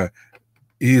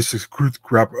 He's a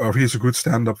good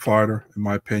stand-up fighter, in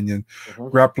my opinion.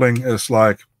 Grappling is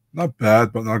like not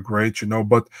bad, but not great,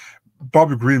 But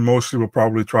Bobby Green mostly will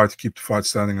probably try to keep the fight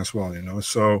standing as well,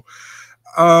 So,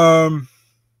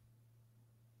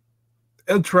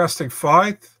 interesting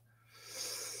fight.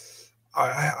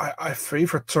 I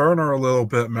favor Turner a little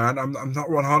bit, man. I'm not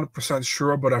 100%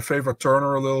 sure, but I favor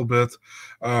Turner a little bit.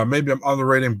 Maybe I'm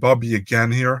underrating Bobby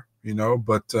again here,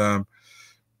 But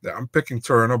I'm picking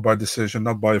Turner by decision,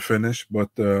 not by a finish.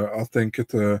 But I think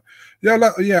it.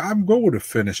 I'm going with a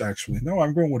finish. Actually, no,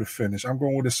 I'm going with a finish. I'm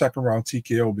going with a second round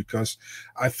TKO because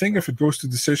I think if it goes to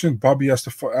decision, Bobby has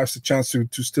the chance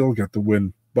to still get the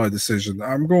win by decision.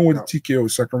 I'm going with a TKO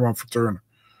second round for Turner.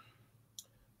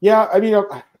 Yeah, I mean,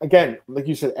 again, like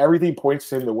you said, everything points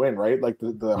to him to win, right? Like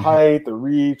the height, the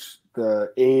reach,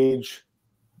 the age,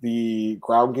 the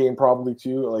ground game probably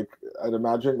too. Like I'd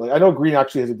imagine, like I know Green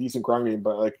actually has a decent ground game,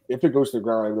 but like if it goes to the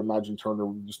ground, I would imagine Turner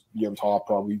would just be on top,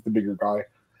 probably the bigger guy.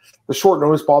 The short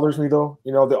notice bothers me though.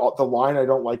 You know, the line I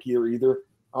don't like either.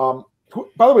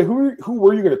 By the way, who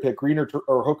were you going to pick, Green or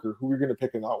Hooker? Who were you going to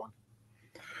pick in that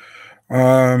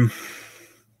one?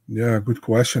 Yeah, good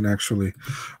question actually.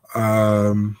 Who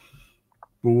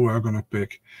are going to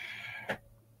pick?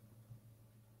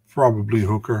 Probably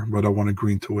Hooker, but I wanted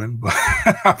Green to win. But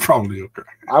probably Hooker.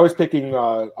 I was picking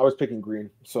Green.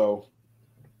 So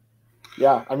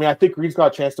yeah, I mean, I think Green's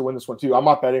got a chance to win this one too. I'm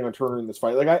not betting on Turner in this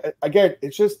fight. Like again,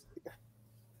 it's just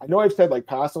I know I've said like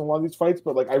pass on a lot of these fights,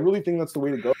 but like I really think that's the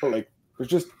way to go. Like there's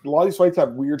just a lot of these fights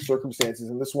have weird circumstances,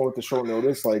 and this one with the short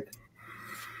notice, like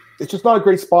it's just not a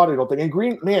great spot, I don't think. And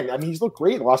Green, man, I mean, he's looked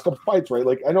great in the last couple fights, right?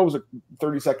 Like I know it was a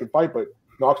 30-second fight, but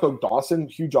knocked out Dawson,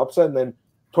 huge upset, and then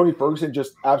Tony Ferguson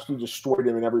just absolutely destroyed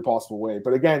him in every possible way.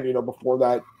 But again, you know, before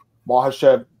that,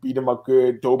 Makhachev beat him up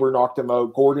good. Dober knocked him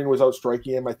out. Gordon was out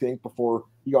striking him, I think, before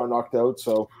he got knocked out.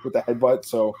 So with the headbutt.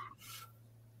 So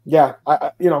yeah,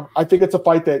 I think it's a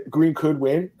fight that Green could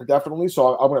win, definitely.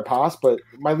 So I'm going to pass. But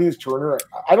my lead is Turner.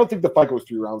 I don't think the fight goes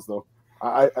 3 rounds though.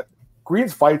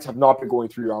 Green's fights have not been going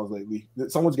 3 rounds lately.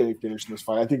 Someone's getting finished in this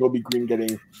fight. I think it'll be Green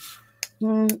getting.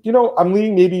 I'm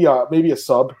leaning maybe a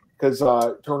sub because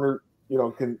Turner,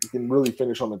 can really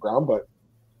finish on the ground, but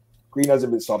Green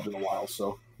hasn't been subbed in a while,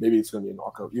 so maybe it's going to be a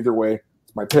knockout. Either way,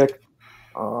 it's my pick.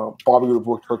 Bobby would have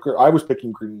booked Hooker. I was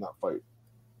picking Green in that fight.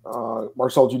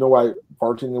 Marcel, do you know why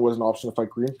Vartan was an option to fight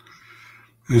Green?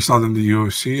 He's not in the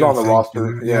UFC. He's on the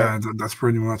roster. Yeah, that's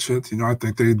pretty much it. I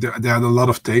think they had a lot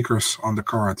of takers on the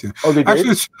card. Oh, they did?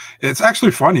 Actually, it's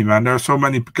actually funny, man. There are so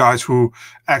many guys who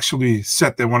actually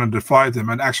said they wanted to fight him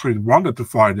and actually wanted to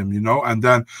fight him, and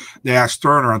then they asked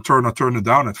Turner, and Turner turned it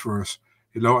down at first,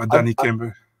 and then he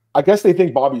came. I guess they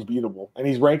think Bobby's beatable, and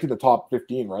he's ranked in the top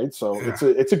 15, right? So yeah.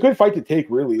 It's a good fight to take,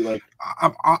 really. Like,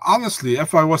 honestly,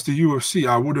 if I was the UFC,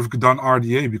 I would have done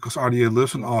RDA because RDA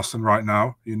lives in Austin right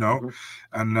now,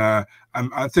 and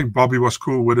I think Bobby was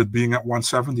cool with it being at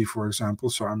 170, for example.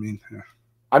 So I mean, yeah.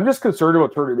 I'm just concerned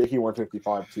about Turner making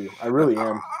 155 too. I really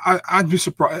am. I'd be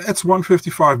surprised. It's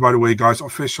 155, by the way, guys.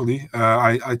 Officially,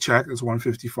 I checked. It's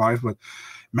 155, but.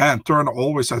 Man, Turner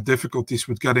always had difficulties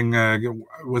with getting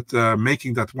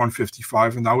making that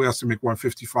 155, and now he has to make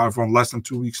 155 on less than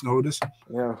 2 weeks' notice.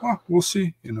 Yeah, well, we'll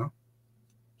see.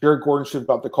 Jared Gordon should have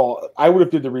got the call. I would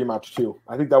have did the rematch too.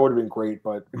 I think that would have been great.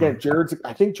 But again,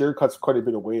 I think Jared cuts quite a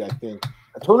bit of weight. I think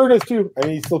Turner does too. I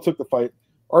mean, he still took the fight.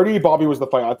 Already, Bobby was the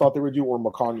fight. I thought they would do or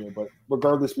Makanya, but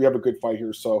regardless, we have a good fight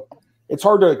here. So. It's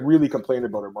hard to really complain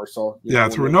about it, Marcel. Yeah,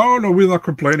 no, we're not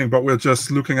complaining, but we're just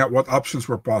looking at what options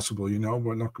were possible.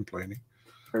 We're not complaining.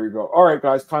 There you go. All right,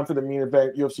 guys, time for the main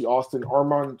event. UFC Austin,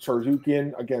 Arman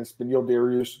Tsarukyan against Beneil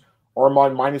Dariush.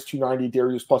 Arman minus 290,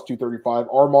 Dariush plus 235.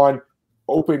 Arman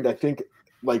opened, I think,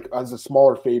 like as a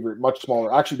smaller favorite, much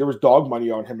smaller. Actually, there was dog money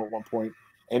on him at one point,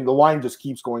 and the line just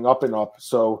keeps going up and up.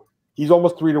 So he's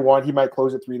almost 3-1. He might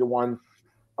close at 3-1.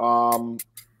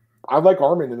 I like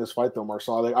Arman in this fight, though,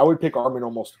 Marcel. I would pick Arman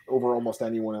over almost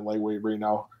anyone in lightweight right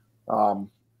now.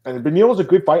 And Beneil is a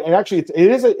good fight, and actually,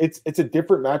 it's a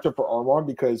different matchup for Arman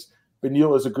because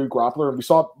Beneil is a good grappler, and we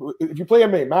saw if you play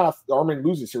MMA math, Arman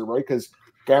loses here, right? Because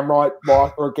Gamrot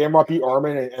beat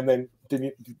Arman, and then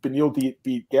Beneil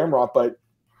beat Gamrot. But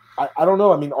I don't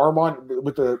know. I mean, Arman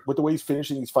with the way he's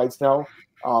finishing these fights now,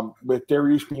 with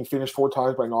Dariush being finished 4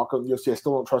 times by knockout in the UFC, I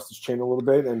still don't trust his chin a little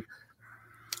bit, and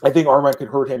I think Arman could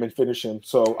hurt him and finish him.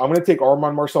 So I'm going to take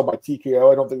Arman Marcel by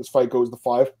TKO. I don't think this fight goes to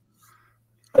 5.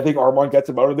 I think Arman gets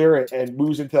him out of there and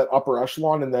moves into that upper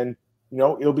echelon. And then,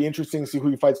 it'll be interesting to see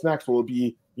who he fights next. Will it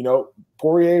be,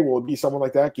 Poirier? Will it be someone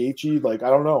like that? Gaethje? Like,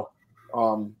 I don't know.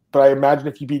 But I imagine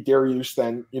if you beat Dariush,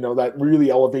 then, that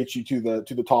really elevates you to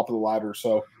the top of the ladder.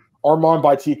 So Arman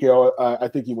by TKO, I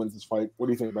think he wins this fight. What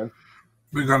do you think, Ben?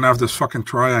 We're going to have this fucking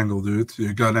triangle, dude.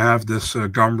 You're going to have this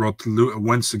Gamrot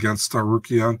wins against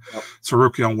Tsarukyan. Yep.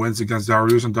 Tsarukyan wins against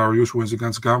Dariush, and Dariush wins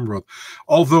against Gamrot.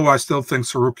 Although I still think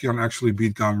Tsarukyan actually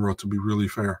beat Gamrot, to be really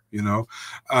fair,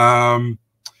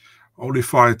 Only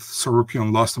fight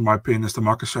Tsarukyan lost, in my opinion, is the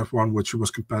Makhachev one, which he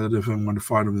was competitive in, won the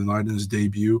fight of the night in his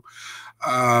debut.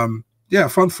 Yeah,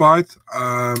 fun fight.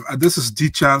 And this is the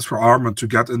chance for Arman to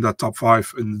get in that top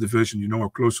 5 in the division, or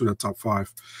close to that top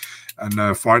 5.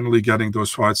 And finally getting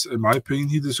those fights, in my opinion,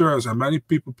 he deserves. And many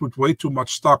people put way too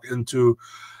much stock into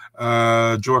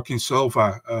Joaquin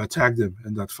Silva tagged him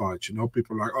in that fight.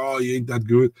 People are like, oh, he ain't that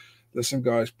good. Listen,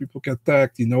 guys, people get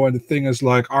tagged, and the thing is,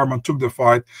 like, Arman took the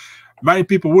fight. many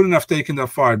people wouldn't have taken that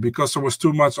fight because there was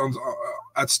too much on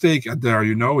at stake there.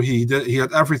 You know, he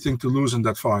had everything to lose in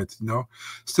that fight. You know,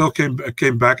 still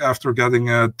came back after getting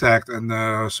tagged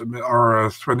and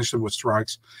finished him with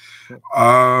strikes.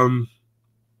 I'm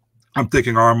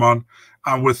taking Arman.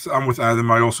 I'm with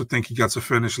Adam. I also think he gets a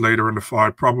finish later in the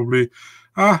fight. Probably,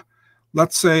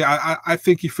 let's say I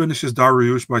think he finishes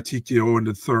Dariush by TKO in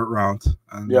the 3rd round.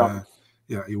 And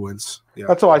yeah, he wins. Yeah,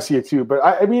 that's how I see it too. But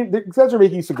I mean, the guys are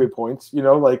making some good points. You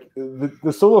know, like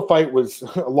the Silva fight was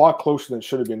a lot closer than it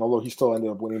should have been, although he still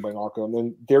ended up winning by knockout. And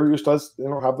then Dariush they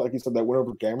don't have, like you said, that win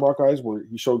over Gamrot guys where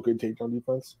he showed good takedown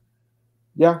defense.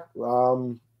 Yeah,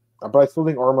 but I still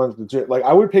think Arman's legit. Like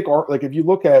I would pick like if you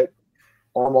look at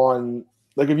Arman,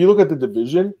 like if you look at the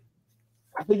division,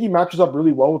 I think he matches up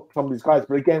really well with some of these guys.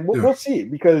 But again, we'll see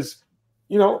because.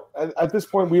 You know, at this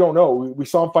point, we don't know. We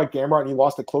saw him fight Gamrot, and he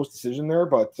lost a close decision there.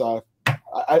 But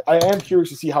I am curious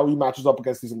to see how he matches up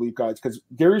against these elite guys because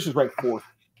Dariush is ranked 4th.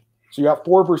 So you got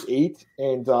 4 versus 8,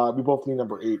 and we both lean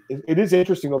number 8. It is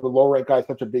interesting, though, the low-ranked guy is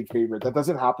such a big favorite. That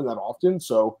doesn't happen that often.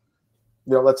 So,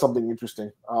 you know, that's something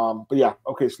interesting. But, yeah,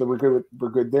 okay, so we're good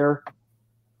there.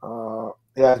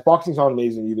 Yeah, his boxing's not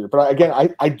amazing either. But, again,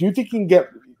 I do think he can get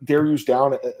Dariush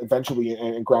down eventually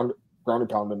and ground and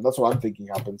pound him. That's what I'm thinking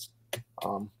happens.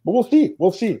 But we'll see.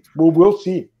 We'll see. We will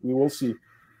see.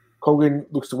 Kogan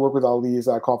looks to work with Ali. Is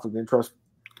that conflict of interest?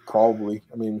 Probably.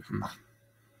 I mean,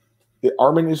 the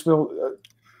Arman Islam.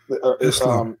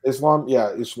 Yeah,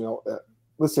 Ismail.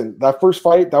 Listen, that first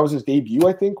fight, that was his debut,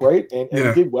 I think, right? And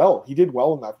he did well. He did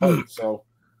well in that fight. So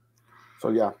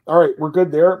yeah. All right, we're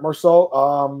good there,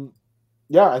 Marcel.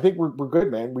 Yeah, I think we're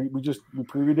good, man. We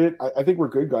previewed it. I think we're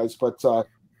good, guys. But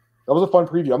that was a fun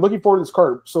preview. I'm looking forward to this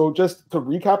card. So just to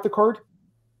recap the card,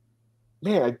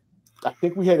 man, I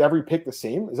think we had every pick the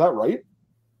same. Is that right?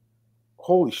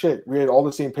 Holy shit, we had all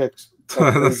the same picks.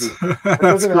 That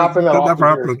doesn't happen that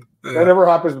often. That never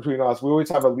happens between us. We always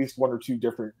have at least 1 or 2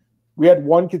 different. We had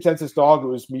one consensus dog. It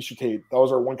was Misha Tate. That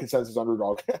was our one consensus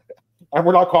underdog. And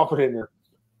we're not confident here.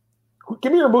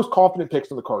 Give me your most confident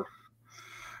picks on the card.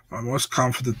 My most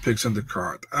confident picks on the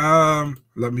card.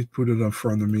 Let me put it in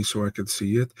front of me so I can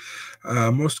see it.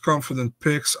 Most confident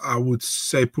picks, I would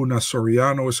say Puna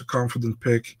Soriano is a confident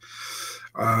pick.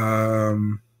 I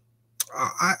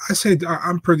say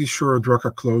I'm pretty sure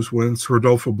Draca Close wins.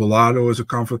 Rodolfo Bellato is a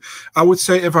confident. I would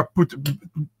say if I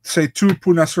say 2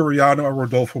 Puna Soriano and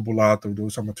Rodolfo Bellato,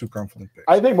 those are my 2 confident picks.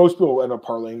 I think most people will end up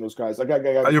parlaying those guys.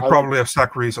 You probably have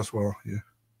Zach Reese as well. Yeah.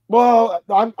 Well,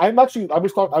 I'm actually. I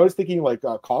was thinking like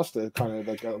Costa, kind of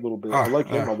like a little bit. I like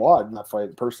him a lot in that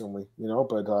fight personally, you know.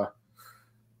 But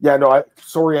yeah, no,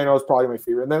 Soriano is probably my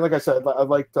favorite. And then, like I said, I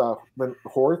liked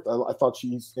Horth. I thought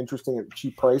she's interesting at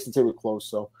cheap price, and say we're close.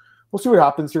 So we'll see what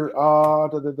happens here.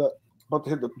 About to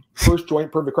hit the first joint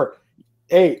perfect card.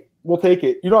 Hey, we'll take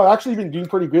it. You know, I've actually been doing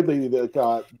pretty good lately.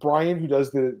 That Brian, who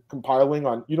does the compiling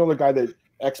on, you know, the guy that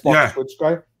Xbox Switch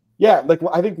guy. Yeah, like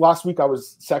I think last week I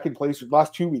was second place.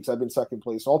 Last 2 weeks I've been second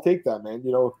place. So I'll take that, man.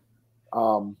 You know,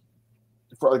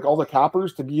 for like all the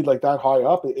cappers to be like that high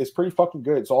up, it's pretty fucking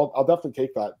good. So I'll definitely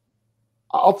take that.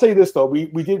 I'll say this though, we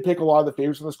did pick a lot of the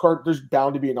favorites on this card. There's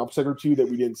bound to be an upset or 2 that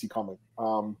we didn't see coming.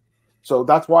 So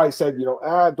that's why I said, you know,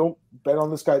 don't bet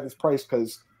on this guy at this price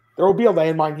because there will be a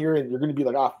landmine here, and you're going to be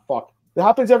like, fuck. It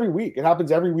happens every week. It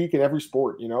happens every week in every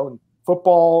sport. You know, in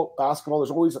football, basketball.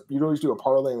 You'd always do a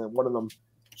parlay, and then one of them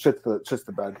shits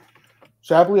the bed.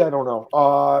 Shabley, I don't know.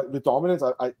 The dominance,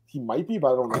 he might be,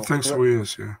 but I don't know. I think so. He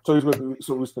is, yeah. So he's with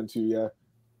Usman too, yeah.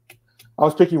 I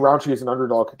was picking Roundtree as an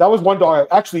underdog. That was one dog.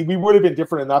 Actually, we would have been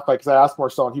different in that fight because I asked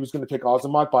Marcel, and he was going to pick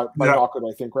Azamat by knockout,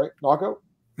 I think, right? Knockout?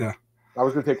 Yeah. I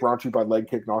was going to take Roundtree by leg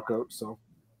kick knockout. So,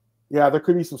 yeah, there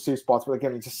could be some safe spots, but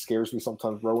again, it just scares me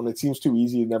sometimes, bro. When it seems too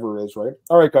easy, it never is, right?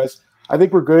 All right, guys. I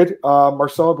think we're good.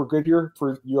 Marcel, we're good here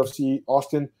for UFC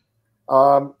Austin.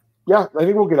 Yeah, I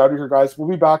think we'll get out of here, guys. We'll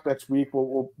be back next week.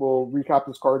 We'll recap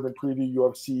this card and then preview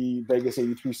UFC Vegas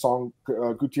 83 Song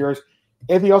Gutierrez.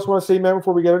 Anything else you want to say, man,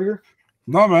 before we get out of here?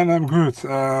 No, man, I'm good.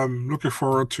 Looking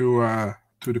forward to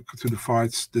the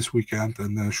fights this weekend,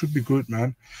 and should be good,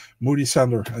 man. Moody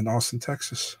Center in Austin,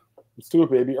 Texas. Let's do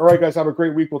it, baby. All right, guys, have a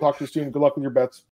great week. We'll talk to you soon. Good luck with your bets.